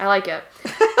 I like it.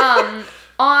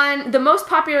 On the most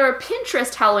popular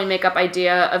Pinterest Halloween makeup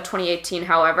idea of 2018,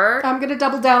 however... I'm gonna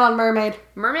double down on mermaid.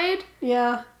 Mermaid?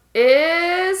 Yeah.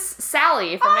 Is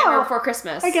Sally from Nightmare Before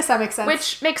Christmas. I guess that makes sense.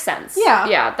 Which makes sense. Yeah.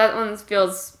 Yeah, that one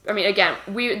feels... I mean, again,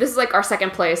 this is like our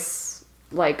second place,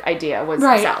 like, idea was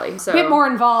right. Sally. So a bit more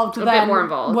involved than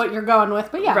what you're going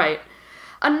with, but yeah. Right.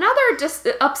 Another just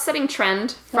upsetting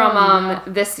trend from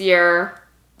this year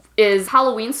is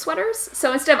Halloween sweaters.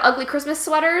 So instead of ugly Christmas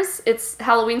sweaters, it's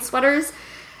Halloween sweaters.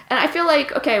 And I feel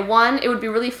like, okay, one, it would be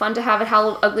really fun to have an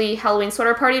ugly Halloween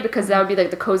sweater party because that would be like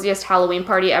the coziest Halloween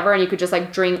party ever, and you could just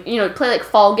like drink, play like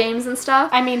fall games and stuff.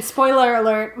 I mean, spoiler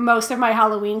alert, most of my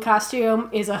Halloween costume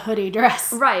is a hoodie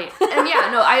dress. Right. And yeah,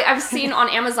 no, I've seen on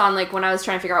Amazon, like when I was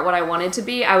trying to figure out what I wanted to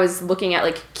be, I was looking at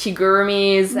like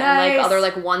kigurumis and like other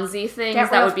like onesie things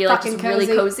that would be like just really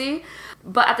cozy.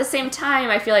 But at the same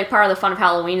time, I feel like part of the fun of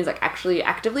Halloween is, like, actually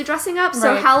actively dressing up.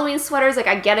 So Halloween sweaters, like,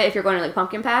 I get it if you're going to, like,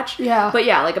 pumpkin patch. Yeah. But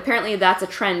yeah, like, apparently that's a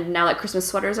trend now that Christmas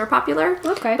sweaters are popular.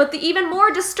 Okay. But the even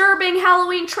more disturbing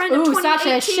Halloween trend of 2018,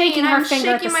 Sasha is shaking her finger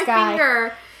at the sky.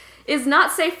 Finger, is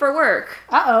not safe for work.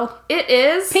 Uh-oh. It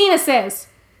is... Penises.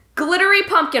 Glittery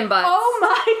pumpkin butts. Oh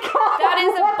my god! That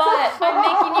is a butt. I'm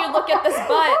making you look at this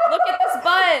butt. Look at this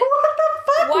butt. What the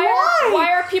fuck?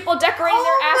 Why are people decorating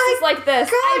their asses like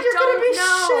this? God, you're gonna be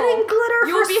shitting glitter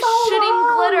You will be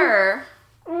shitting glitter.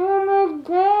 Oh my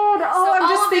god. Oh, So I'm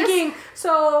just all of this- thinking.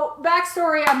 So,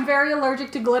 backstory, I'm very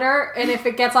allergic to glitter, and if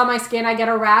it gets on my skin, I get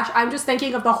a rash. I'm just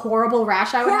thinking of the horrible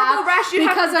rash I would have. Horrible rash you'd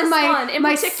have because from of this one in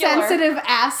my particular. sensitive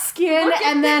ass skin, Look at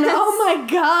and then, this. oh my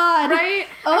god. Right?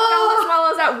 Oh. I found this while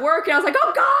I was at work, and I was like,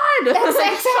 oh god!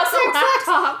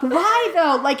 X. Why,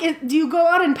 though? Like, do you go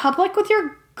out in public with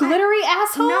your glittery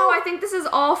asshole? No, I think this is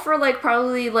all for, like,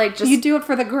 probably, like, just... You do it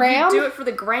for the gram? You do it for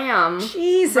the gram.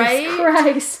 Jesus right?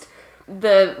 Christ.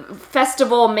 The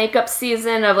festival makeup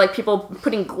season of, like, people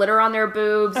putting glitter on their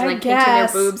boobs and, like, painting their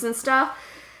boobs and stuff.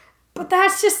 But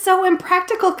that's just so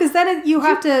impractical, because then you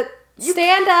have to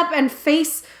stand up and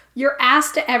face your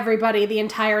ass to everybody the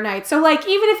entire night. So, like,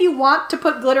 even if you want to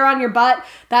put glitter on your butt,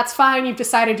 that's fine. You've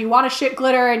decided you want to shit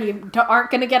glitter and you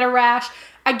aren't going to get a rash.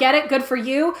 I get it. Good for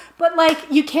you. But, like,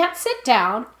 you can't sit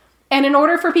down. And in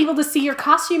order for people to see your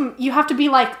costume, you have to be,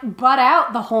 like, butt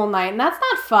out the whole night. And that's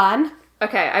not fun.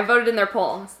 Okay, I voted in their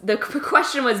poll. The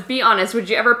question was, be honest, would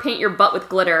you ever paint your butt with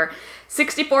glitter?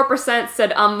 64%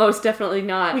 said, most definitely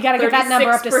not. We gotta get that number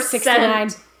up to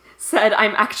 69. Said,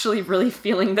 I'm actually really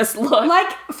feeling this look.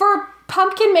 Like, for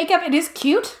pumpkin makeup, it is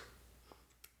cute.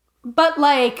 But,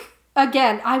 like,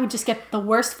 again, I would just get the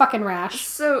worst fucking rash.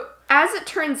 So, as it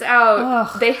turns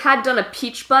out, they had done a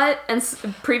peach butt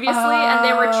previously, and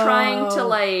they were trying to,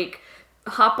 like,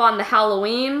 hop on the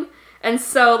Halloween. And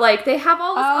so, like, they have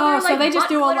all this other, like, so they just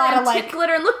do a lot of, like... tit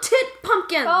glitter, and look, tit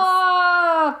pumpkins!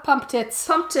 Oh, pump tits.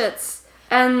 Pump tits.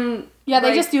 And... Yeah,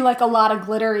 they just do, like, a lot of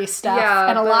glittery stuff. Yeah,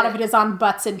 and a lot of it is on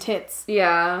butts and tits.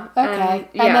 Yeah. Okay.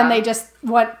 And then they just,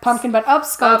 pumpkin butt? Oh,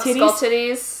 skull titties. Skull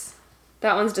titties.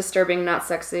 That one's disturbing, not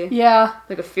sexy. Yeah.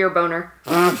 Like a fear boner.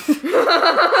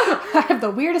 I have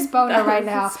the weirdest boner right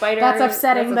now. That's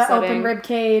upsetting. The open rib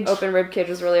cage. Open rib cage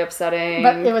was really upsetting.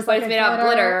 But it was it's made out of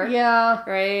glitter. Yeah.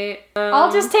 Right?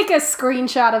 I'll just take a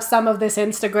screenshot of some of this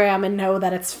Instagram and know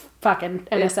that it's fucking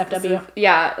NSFW.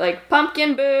 Yeah, like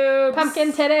pumpkin boobs.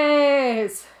 Pumpkin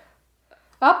titties.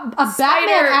 Oh, a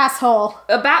Batman asshole.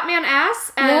 A Batman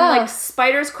ass and like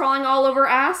spiders crawling all over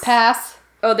ass. Pass.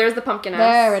 Oh, there's the pumpkin ass.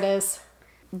 There it is.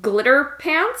 Glitter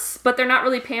pants, but they're not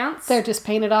really pants. They're just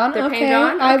painted on. They're painted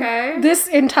on. Okay. This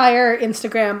entire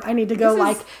Instagram, I need to go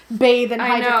bathe in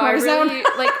hydrocortisone. I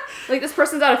really, like this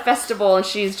person's at a festival and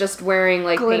she's just wearing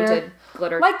like painted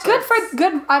glitter. Like tips.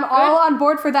 good. I'm all on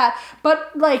board for that.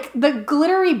 But like the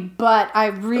glittery butt, I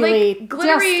really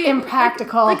just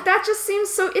impractical. Like that just seems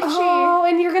so itchy. Oh,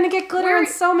 and you're gonna get glitter in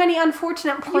so many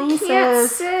unfortunate places. You can't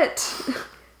sit.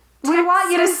 We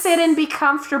want you to sit and be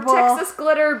comfortable. Texas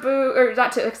glitter or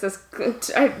not Texas,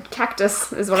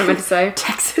 cactus is what I meant to say.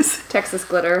 Texas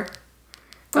glitter.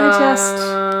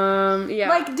 Yeah.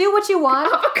 Like, do what you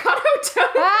want. Avocado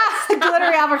toast.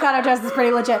 Glittery avocado toast is pretty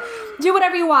legit. Do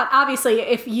whatever you want. Obviously,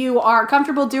 if you are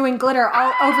comfortable doing glitter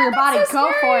all over your body,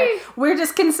 go for it. We're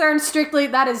just concerned strictly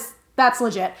that's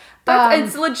legit.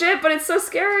 It's legit, but it's so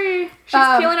scary.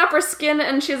 She's peeling up her skin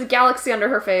and she has a galaxy under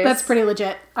her face. That's pretty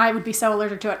legit. I would be so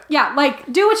allergic to it. Yeah,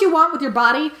 like, do what you want with your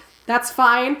body. That's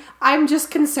fine. I'm just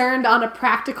concerned on a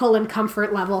practical and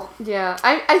comfort level. Yeah.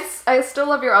 I still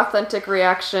love your authentic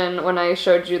reaction when I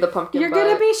showed you the pumpkin You're butt.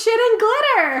 gonna be shitting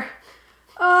glitter!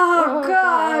 Oh,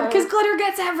 God. Because glitter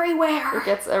gets everywhere. It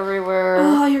gets everywhere.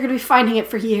 Oh, you're going to be finding it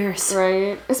for years.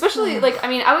 Right. Especially,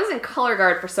 I was in color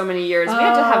guard for so many years. We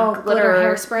had to have glitter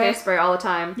hairspray all the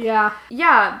time. Yeah.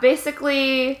 Yeah,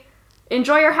 basically,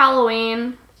 enjoy your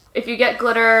Halloween. If you get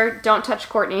glitter, don't touch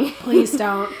Courtney. Please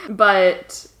don't.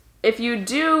 But if you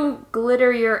do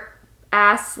glitter your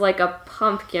ass like a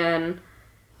pumpkin,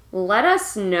 let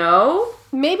us know.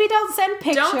 Maybe don't send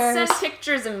pictures. Don't send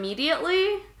pictures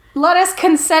immediately. Let us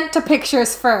consent to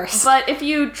pictures first. But if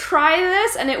you try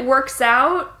this and it works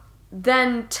out,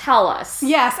 then tell us.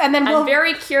 Yes, and then I'm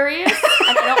very curious,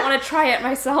 and I don't want to try it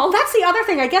myself. That's the other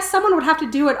thing. I guess someone would have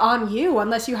to do it on you,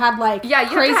 unless you had, like, you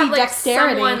crazy have to have,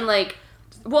 dexterity. Someone,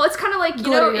 well, it's kind of like,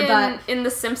 in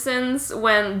The Simpsons,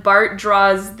 when Bart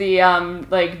draws the,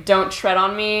 don't tread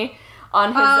on me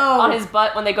on his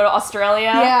butt when they go to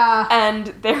Australia. Yeah. And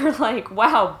they're like,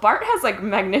 wow, Bart has,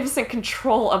 magnificent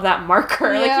control of that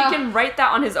marker. Yeah. He can write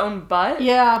that on his own butt.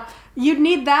 Yeah. You'd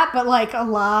need that, but, a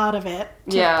lot of it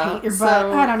to paint your butt.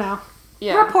 I don't know.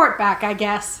 Yeah. Report back, I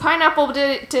guess. Pineapple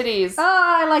titties. Oh,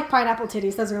 I like pineapple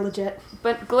titties. Those are legit.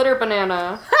 But glitter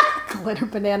banana. Glitter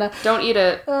banana. Don't eat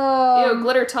it. Ew,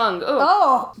 glitter tongue. Ooh.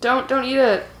 Oh. Don't eat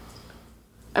it.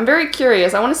 I'm very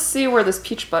curious. I want to see where this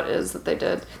peach butt is that they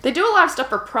did. They do a lot of stuff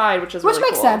for Pride, which is really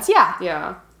makes cool. sense, yeah.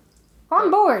 Yeah.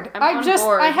 On board. I'm on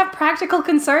board. I have practical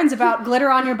concerns about glitter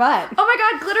on your butt. Oh my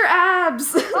god, glitter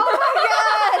abs! Oh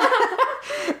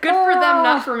my god! Good for them,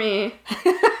 not for me.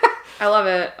 I love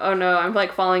it. Oh no, I'm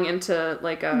falling into a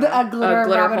glitter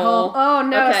rabbit hole. Oh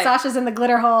no, okay. Sasha's in the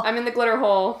glitter hole. I'm in the glitter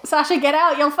hole. Sasha, get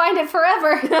out. You'll find it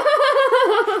forever.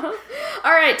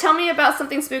 All right, tell me about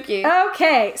something spooky.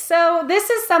 Okay, so this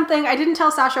is something, I didn't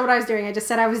tell Sasha what I was doing. I just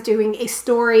said I was doing a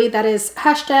story that is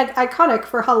 #iconic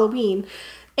for Halloween.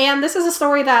 And this is a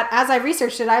story that, as I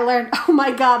researched it, I learned, oh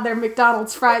my god, they're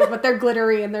McDonald's fries, but they're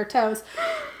glittery in their toes.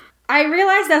 I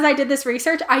realized as I did this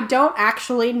research, I don't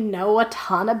actually know a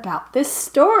ton about this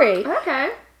story.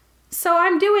 Okay. So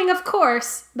I'm doing, of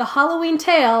course, the Halloween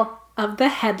tale of the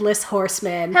Headless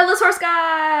Horseman. Headless Horse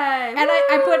Guy! And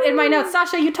I put in my notes,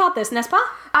 Sasha, you taught this, n'est-ce pas?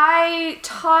 I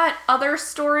taught other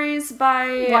stories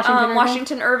by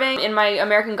Washington Irving in my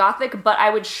American Gothic, but I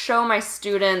would show my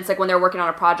students, when they're working on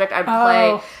a project, I'd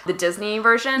play the Disney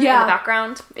version in the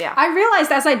background. Yeah. I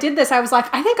realized as I did this, I was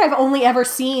like, I think I've only ever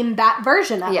seen that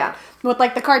version of it. With,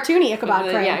 the cartoony Ichabod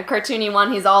Crane. Yeah, cartoony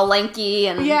one. He's all lanky,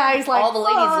 and he's like, all the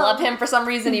ladies love him for some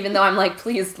reason, even though I'm like,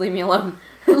 please leave me alone.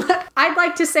 I'd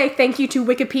like to say thank you to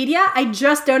Wikipedia. I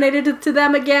just donated it to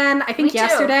them again, I think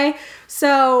yesterday.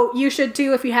 So you should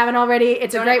too if you haven't already.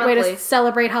 It's a great way to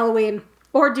celebrate Halloween.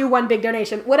 Or do one big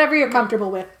donation. Whatever you're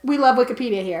comfortable with. We love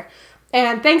Wikipedia here.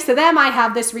 And thanks to them, I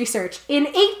have this research. In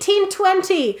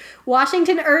 1820,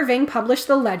 Washington Irving published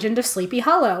The Legend of Sleepy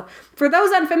Hollow. For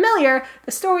those unfamiliar,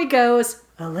 the story goes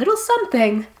a little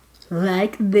something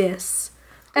like this.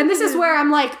 And this is where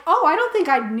I'm like, oh, I don't think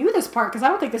I knew this part because I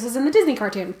don't think this is in the Disney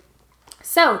cartoon.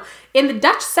 So, in the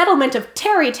Dutch settlement of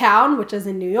Tarrytown, which is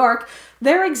in New York,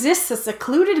 there exists a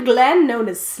secluded glen known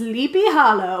as Sleepy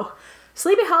Hollow.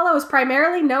 Sleepy Hollow is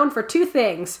primarily known for two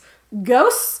things: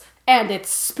 ghosts and its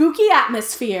spooky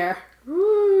atmosphere.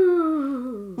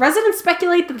 Ooh. Residents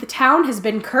speculate that the town has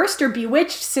been cursed or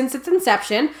bewitched since its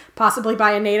inception, possibly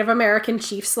by a Native American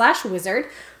chief/wizard.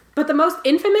 But the most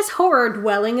infamous horror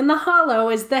dwelling in the hollow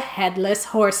is the Headless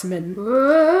Horseman.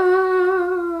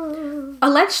 Whoa.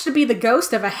 Alleged to be the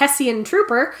ghost of a Hessian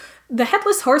trooper, the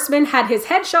Headless Horseman had his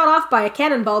head shot off by a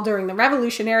cannonball during the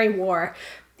Revolutionary War.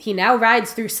 He now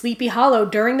rides through Sleepy Hollow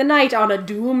during the night on a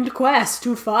doomed quest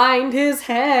to find his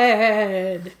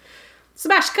head.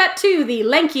 Smash cut to the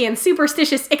lanky and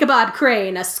superstitious Ichabod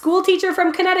Crane, a schoolteacher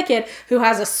from Connecticut who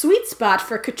has a sweet spot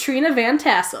for Katrina Van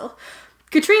Tassel.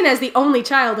 Katrina is the only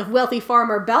child of wealthy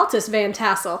farmer Baltus Van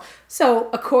Tassel, so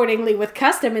accordingly with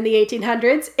custom in the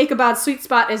 1800s, Ichabod's sweet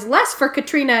spot is less for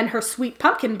Katrina and her sweet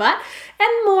pumpkin butt,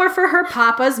 and more for her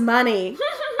papa's money.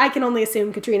 I can only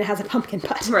assume Katrina has a pumpkin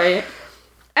butt. Right.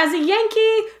 As a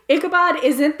Yankee, Ichabod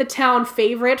isn't the town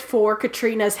favorite for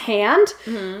Katrina's hand.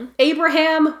 Mm-hmm.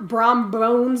 Abraham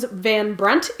Brombones Van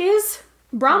Brunt is.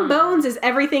 Brombones is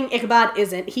everything Ichabod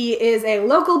isn't. He is a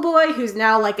local boy who's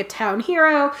now like a town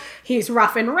hero. He's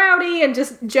rough and rowdy and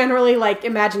just generally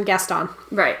imagine Gaston.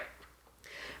 Right.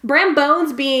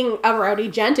 Brambones, being a rowdy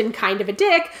gent and kind of a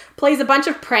dick, plays a bunch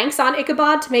of pranks on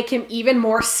Ichabod to make him even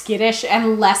more skittish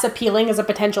and less appealing as a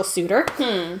potential suitor.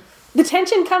 The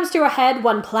tension comes to a head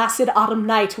one placid autumn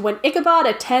night when Ichabod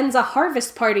attends a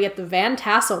harvest party at the Van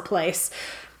Tassel place.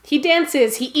 He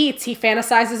dances, he eats, he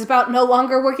fantasizes about no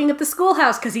longer working at the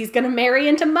schoolhouse because he's going to marry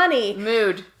into money.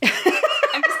 Mood.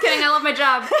 I'm just kidding, I love my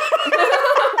job.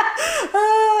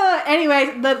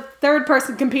 Anyway, the third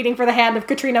person competing for the hand of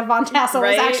Katrina von Tassel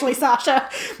is actually Sasha.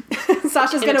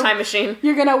 Sasha's in a time machine.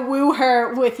 You're gonna woo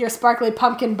her with your sparkly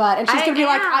pumpkin butt, and she's gonna be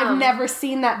like, "I've never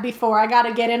seen that before. I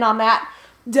gotta get in on that."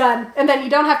 Done. And then you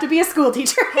don't have to be a school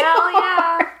teacher anymore. Hell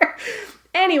yeah.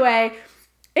 Anyway,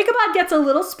 Ichabod gets a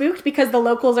little spooked because the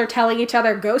locals are telling each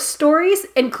other ghost stories,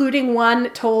 including one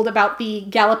told about the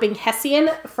galloping Hessian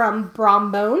from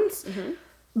Brom Bones. Mm-hmm.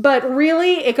 But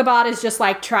really, Ichabod is just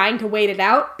like trying to wait it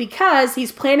out because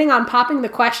he's planning on popping the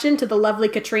question to the lovely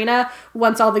Katrina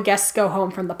once all the guests go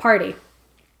home from the party.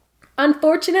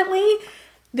 Unfortunately,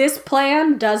 this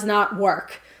plan does not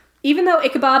work. Even though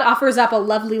Ichabod offers up a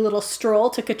lovely little stroll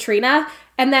to Katrina,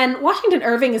 and then Washington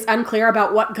Irving is unclear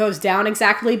about what goes down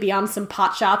exactly beyond some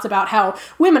potshots about how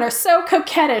women are so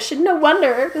coquettish and no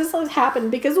wonder this has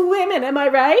happened because women, am I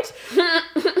right?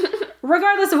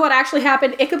 Regardless of what actually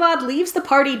happened, Ichabod leaves the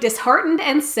party disheartened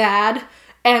and sad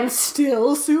and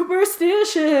still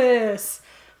superstitious.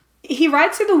 He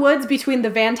rides through the woods between the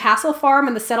Van Tassel farm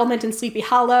and the settlement in Sleepy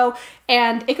Hollow,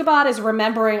 and Ichabod is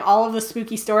remembering all of the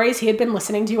spooky stories he had been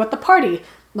listening to at the party,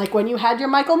 like when you had your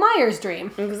Michael Myers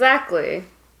dream. Exactly.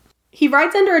 He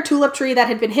rides under a tulip tree that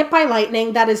had been hit by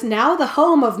lightning that is now the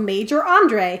home of Major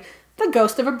Andre, the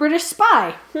ghost of a British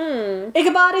spy.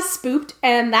 Ichabod is spooked,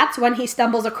 and that's when he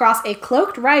stumbles across a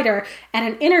cloaked rider at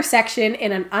an intersection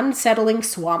in an unsettling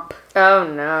swamp. Oh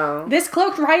no. This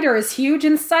cloaked rider is huge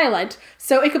and silent,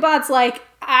 so Ichabod's like,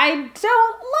 I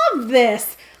don't love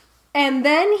this. And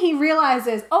then he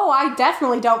realizes, oh, I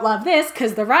definitely don't love this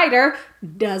because the rider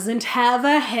doesn't have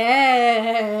a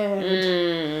head.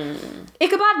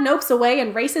 Ichabod nopes away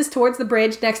and races towards the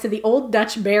bridge next to the old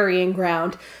Dutch burying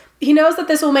ground. He knows that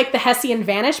this will make the Hessian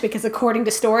vanish because according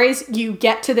to stories, you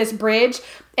get to this bridge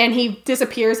and he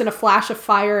disappears in a flash of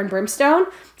fire and brimstone.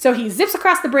 So he zips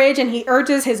across the bridge and he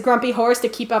urges his grumpy horse to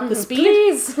keep up the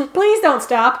speed. Please don't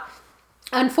stop.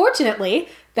 Unfortunately,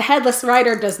 the headless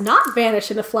rider does not vanish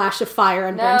in a flash of fire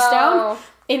and brimstone.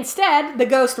 Instead, the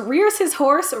ghost rears his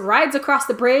horse, rides across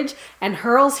the bridge, and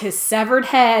hurls his severed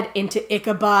head into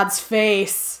Ichabod's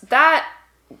face. That...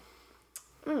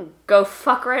 go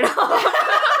fuck right off.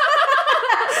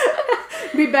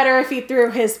 Be better if he threw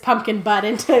his pumpkin butt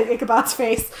into Ichabod's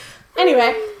face.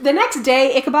 Anyway, the next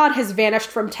day, Ichabod has vanished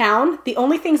from town. The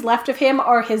only things left of him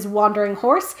are his wandering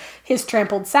horse, his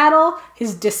trampled saddle,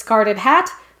 his discarded hat,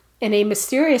 and a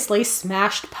mysteriously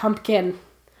smashed pumpkin.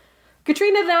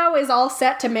 Katrina, though, is all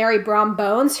set to marry Brom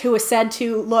Bones, who is said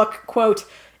to look, quote,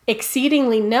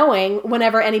 exceedingly knowing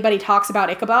whenever anybody talks about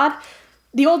Ichabod.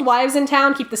 The old wives in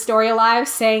town keep the story alive,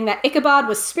 saying that Ichabod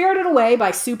was spirited away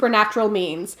by supernatural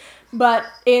means. But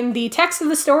in the text of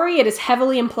the story, it is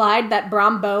heavily implied that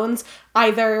Brom Bones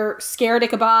either scared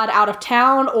Ichabod out of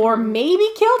town or maybe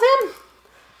killed him.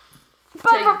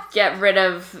 But to get rid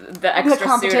of the extra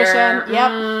competition. Suitor.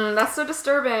 Yep. That's so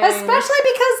disturbing. Especially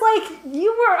because, like, you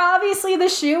were obviously the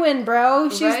shoo-in, bro.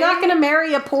 She's not gonna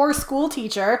marry a poor school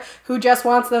teacher who just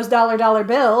wants those dollar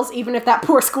bills, even if that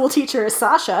poor school teacher is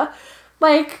Sasha.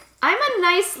 Like... I'm a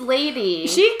nice lady.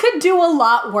 She could do a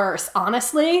lot worse,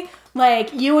 honestly.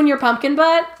 Like, you and your pumpkin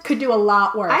butt could do a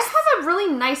lot worse. I have a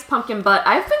really nice pumpkin butt.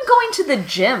 I've been going to the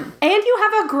gym. And you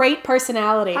have a great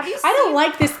personality. Have you seen... I don't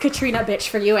like this Katrina bitch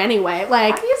for you anyway.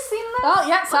 Like, have you seen this? Oh,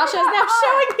 yeah, Sasha is now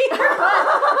showing me her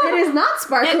butt. It is not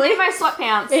sparkly. In my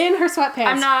sweatpants. In her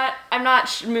sweatpants. I'm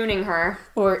not mooning her.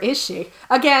 Or is she?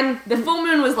 Again. The full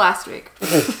moon was last week.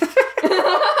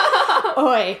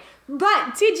 Oi.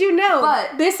 But did you know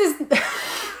this is...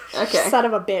 Okay. Son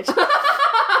of a bitch.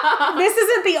 This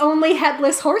isn't the only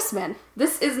headless horseman.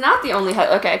 This is not the only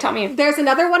Okay, tell me. There's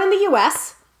another one in the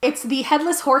U.S. It's The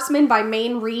Headless Horseman by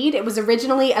Mayne Reid. It was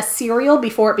originally a serial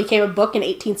before it became a book in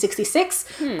 1866.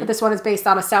 But this one is based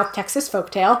on a South Texas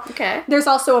folktale. Okay. There's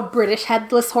also a British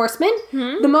Headless Horseman.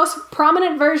 The most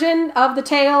prominent version of the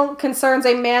tale concerns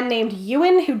a man named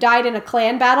Ewan who died in a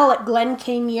clan battle at Glen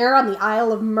Caimere on the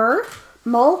Isle of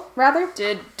Mull, rather.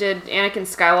 Did Anakin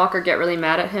Skywalker get really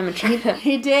mad at him and try to...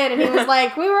 He did, and he was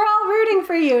like, we were all rooting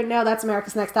for you. No, that's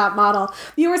America's Next Top Model.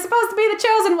 You were supposed to be the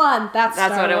chosen one. That's Star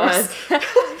what Wars. It was.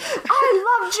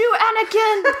 I loved you,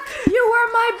 Anakin. You were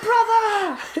my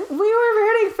brother. We were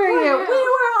rooting for you. We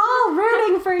were all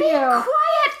rooting for you.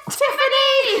 Quiet,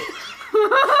 Tiffany.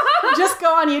 Just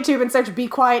go on YouTube and search Be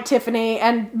Quiet, Tiffany,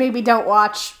 and maybe don't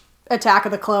watch Attack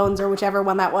of the Clones or whichever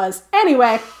one that was.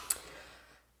 Anyway...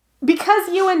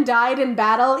 Because Ewan died in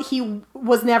battle, he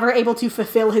was never able to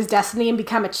fulfill his destiny and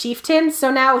become a chieftain,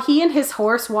 so now he and his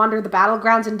horse wander the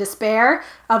battlegrounds in despair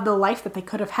of the life that they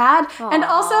could have had, and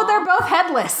also they're both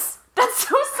headless. That's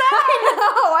so sad! I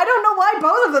know! I don't know why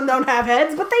both of them don't have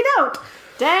heads, but they don't.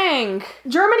 Dang.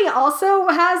 Germany also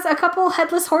has a couple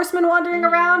headless horsemen wandering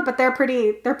around, but they're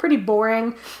pretty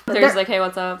boring. They're just like, hey,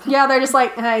 what's up? Yeah, they're just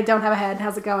like, hey, don't have a head.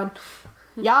 How's it going?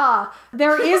 Yeah.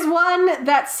 There is one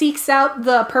that seeks out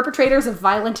the perpetrators of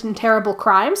violent and terrible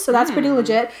crimes, so that's pretty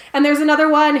legit. And there's another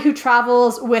one who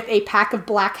travels with a pack of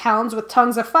black hounds with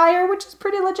tongues of fire, which is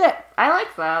pretty legit. I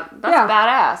like that. That's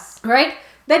badass. Right?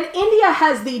 Then India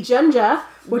has the Junja,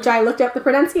 which I looked up the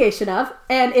pronunciation of,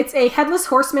 and it's a headless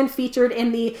horseman featured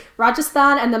in the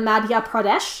Rajasthan and the Madhya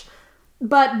Pradesh.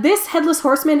 But this headless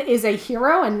horseman is a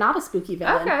hero and not a spooky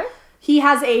villain. Okay. He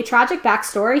has a tragic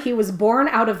backstory. He was born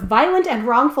out of violent and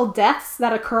wrongful deaths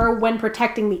that occur when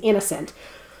protecting the innocent.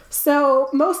 So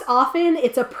most often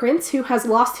it's a prince who has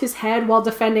lost his head while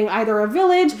defending either a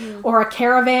village or a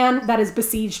caravan that is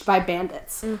besieged by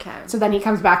bandits. Okay. So then he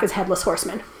comes back as headless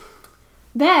horseman.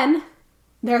 Then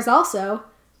there's also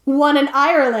one in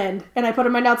Ireland. And I put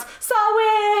in my notes,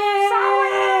 Samhain!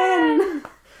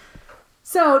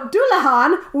 So,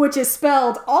 Dullahan, which is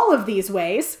spelled all of these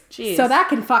ways, Jeez. so that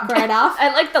can fuck right off.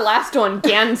 I like the last one,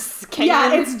 Gans.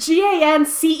 Yeah, it's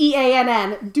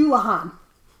Ganceann, Dullahan.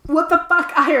 What the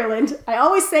fuck, Ireland? I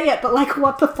always say it, but like,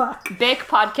 what the fuck? Big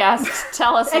podcast.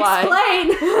 Tell us why.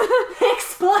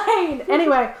 Explain!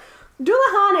 Anyway,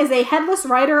 Dullahan is a headless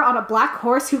rider on a black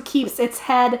horse who keeps its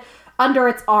head under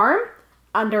its arm,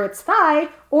 under its thigh,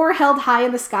 or held high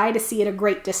in the sky to see at a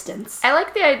great distance. I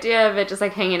like the idea of it just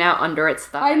like hanging out under its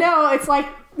thigh. I know, it's like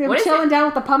I'm chilling down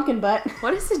with the pumpkin butt.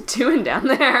 What is it doing down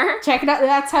there? Check it out,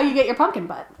 that's how you get your pumpkin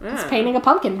butt. Yeah. It's painting a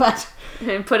pumpkin butt.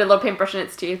 And put a little paintbrush in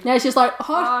its teeth. Now it's just like,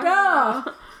 hush down!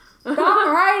 Stop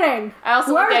riding! I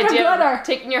also like the idea of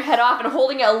taking your head off and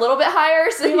holding it a little bit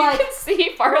higher so you can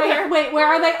see farther. Wait, where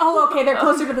are they? Oh, okay, they're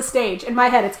closer to the stage. In my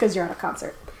head, it's because you're at a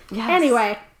concert. Yes.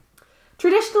 Anyway,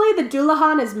 traditionally the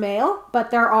Dullahan is male,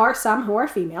 but there are some who are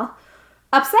female.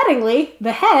 Upsettingly,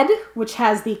 the head, which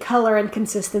has the color and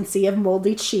consistency of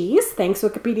moldy cheese, thanks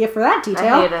Wikipedia for that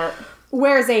detail, I hate it.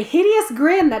 wears a hideous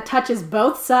grin that touches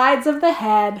both sides of the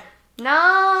head.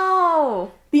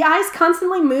 No! The eyes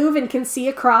constantly move and can see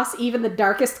across even the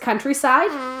darkest countryside.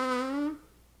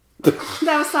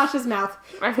 That was Sasha's mouth.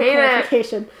 I for hate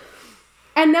clarification.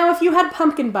 And now if you had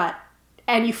pumpkin butt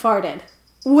and you farted,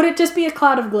 would it just be a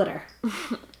cloud of glitter?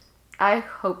 I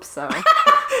hope so.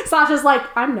 Sasha's like,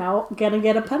 I'm now gonna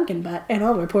get a pumpkin butt and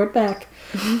I'll report back.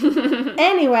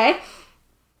 Anyway,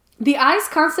 the eyes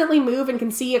constantly move and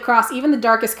can see across even the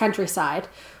darkest countryside.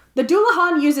 The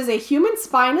Dullahan uses a human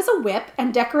spine as a whip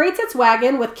and decorates its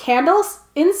wagon with candles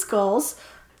in skulls,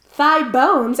 thigh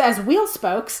bones as wheel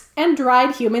spokes, and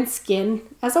dried human skin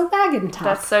as a wagon top.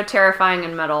 That's so terrifying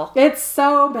and metal. It's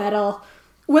so metal.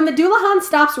 When the Dullahan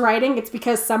stops riding, it's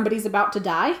because somebody's about to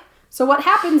die. So what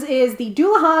happens is the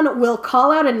Dullahan will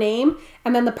call out a name,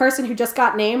 and then the person who just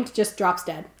got named just drops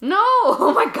dead. No!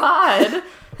 Oh my god!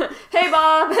 Hey,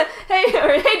 Bob! Hey,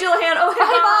 Dullahan! Oh,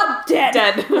 hey, Bob!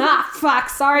 Dead. Ah, fuck.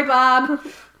 Sorry, Bob.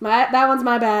 That one's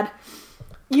my bad.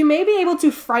 You may be able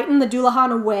to frighten the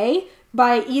Dullahan away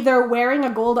by either wearing a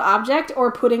gold object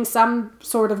or putting some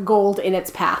sort of gold in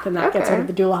its path, and that gets rid of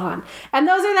the Dullahan. And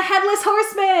those are the Headless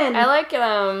Horsemen! I like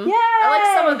them. Yay! I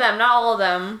like some of them, not all of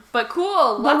them. But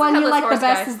cool. The Lots one of you like the horse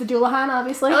best guys. is the Dullahan,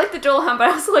 obviously. I like the Dullahan, but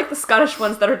I also like the Scottish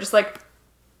ones that are just like,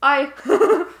 hi.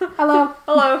 Hello.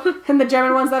 Hello. And the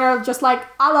German ones that are just like,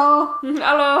 hello.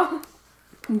 Hello.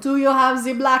 Do you have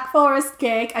the Black Forest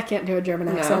cake? I can't do a German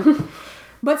accent.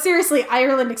 But seriously,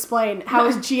 Ireland, explain. How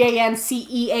is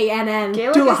Ganceann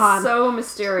Gaelic Dullahan? is so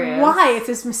mysterious. Why? It's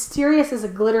as mysterious as a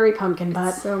glittery pumpkin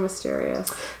butt. So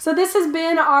mysterious. So this has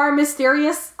been our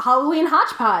mysterious Halloween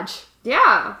hodgepodge.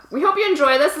 Yeah. We hope you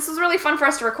enjoy this. This was really fun for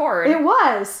us to record. It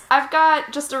was. I've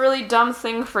got just a really dumb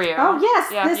thing for you. Oh,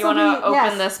 yes. Yeah, if you want to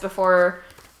open this before...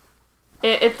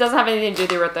 It doesn't have anything to do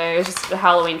with your birthday. It's just a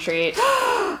Halloween treat.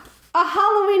 A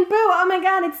Halloween boo! Oh my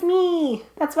god, it's me!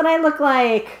 That's what I look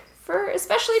like.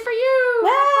 Especially for you.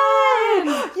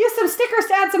 Hey! Use some stickers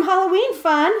to add some Halloween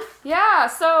fun. Yeah,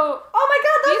 so... Oh my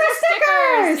god, those are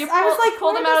stickers! You I was like,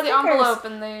 pull them out of the stickers? envelope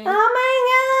and they...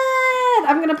 Oh my god!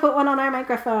 I'm gonna put one on our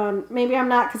microphone. Maybe I'm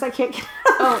not, because I can't get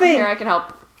Oh, thing. here, I can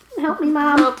help. Help me,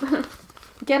 Mom. Help.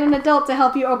 Get an adult to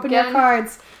help you open your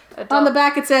cards. Adult. On the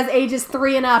back it says ages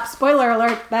 3 and up. Spoiler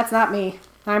alert, that's not me.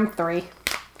 I'm 3.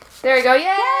 There we go. Yay!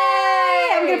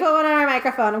 I'm gonna put one on our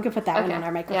microphone. I'm gonna put that one on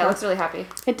our microphone. Yeah, it looks really happy.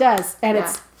 It does, and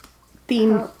it's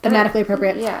thematically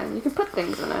appropriate. Yeah, you can put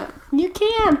things in it. You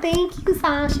can. Thank you,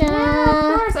 Sasha.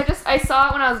 Yeah, of course. I saw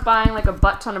it when I was buying like a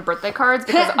butt ton of birthday cards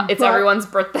because it's everyone's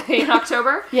birthday in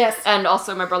October. Yes. And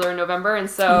also my brother in November, and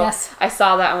so Yes. I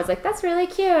saw that and was like, that's really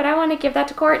cute. I want to give that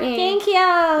to Courtney. Thank you.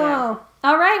 Yeah.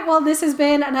 All right. Well, this has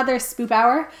been another Spoop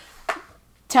Hour.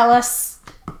 tell us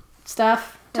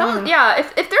stuff. Yeah,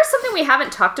 if there's something we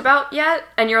haven't talked about yet,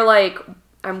 and you're like,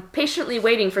 I'm patiently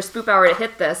waiting for Spoop Hour to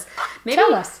hit this, maybe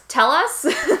tell us.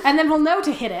 And then we'll know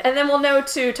to hit it. And then we'll know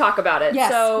to talk about it.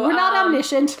 Yes, so, we're not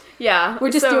omniscient. Yeah.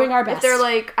 We're just doing our best. If they're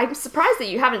like, I'm surprised that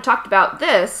you haven't talked about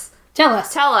this. Tell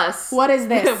us. Tell us. What is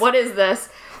this? What is this?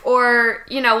 Or,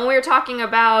 when we were talking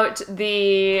about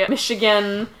the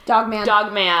Michigan Dogman,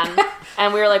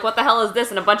 and we were like, what the hell is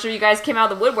this? And a bunch of you guys came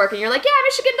out of the woodwork, and you're like, yeah,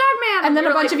 Michigan Dogman. And then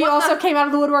a bunch of you also came out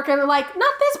of the woodwork and were like,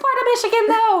 not this part of Michigan,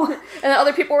 though. And then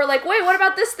other people were like, wait, what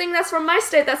about this thing that's from my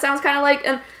state? That sounds kind of like...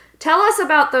 And tell us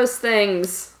about those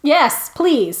things. Yes,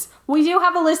 please. We do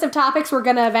have a list of topics we're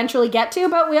going to eventually get to,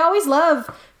 but we always love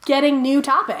getting new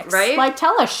topics. Right? Like,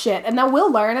 tell us shit, and then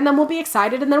we'll learn, and then we'll be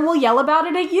excited, and then we'll yell about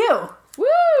it at you.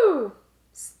 Woo!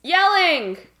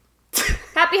 Yelling!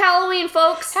 Happy Halloween,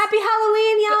 folks! Happy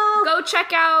Halloween, y'all! Go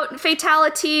check out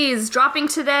Fatalities, dropping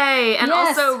today, and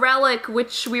also Relic,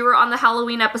 which we were on the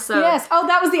Halloween episode. Yes. Oh,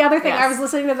 that was the other thing. Yes. I was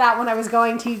listening to that when I was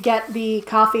going to get the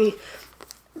coffee.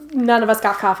 None of us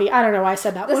got coffee. I don't know why I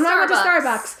said that. When I went to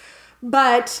Starbucks.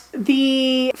 But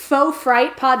the Faux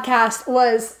Fright podcast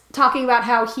was talking about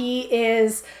how he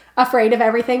is afraid of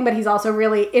everything, but he's also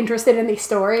really interested in these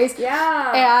stories.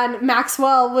 Yeah. And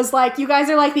Maxwell was like, you guys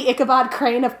are like the Ichabod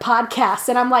Crane of podcasts.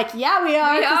 And I'm like, yeah, we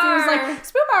are. Because he was like,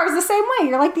 Spoop Hour is the same way.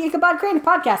 You're like the Ichabod Crane of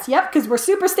podcasts. Yep, because we're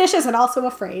superstitious and also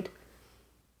afraid.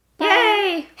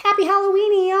 Yay! Happy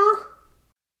Halloween, y'all.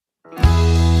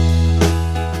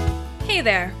 Hey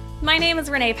there. My name is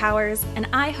Renee Powers, and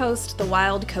I host the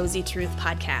Wild Cozy Truth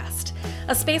podcast,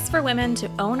 a space for women to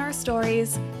own our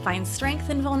stories, find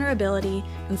strength in vulnerability,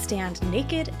 and stand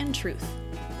naked in truth.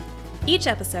 Each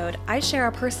episode, I share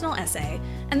a personal essay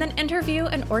and then interview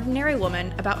an ordinary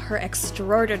woman about her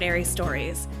extraordinary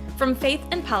stories, from faith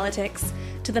and politics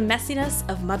to the messiness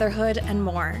of motherhood and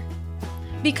more.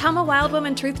 Become a Wild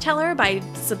Woman Truth Teller by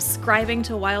subscribing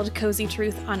to Wild Cozy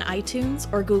Truth on iTunes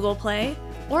or Google Play,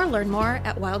 or learn more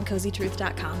at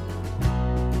wildcozytruth.com.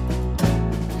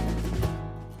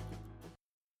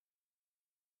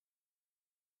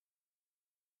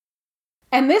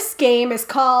 And this game is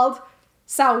called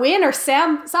Sa Win or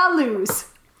Sa Lose.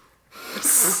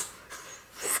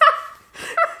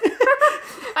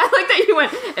 I like that you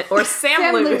went, or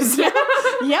Sam lose. Yep,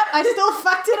 I still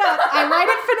fucked it up. I write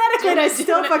it phonetically and I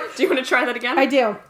still fucked. Do you want to try that again? I do.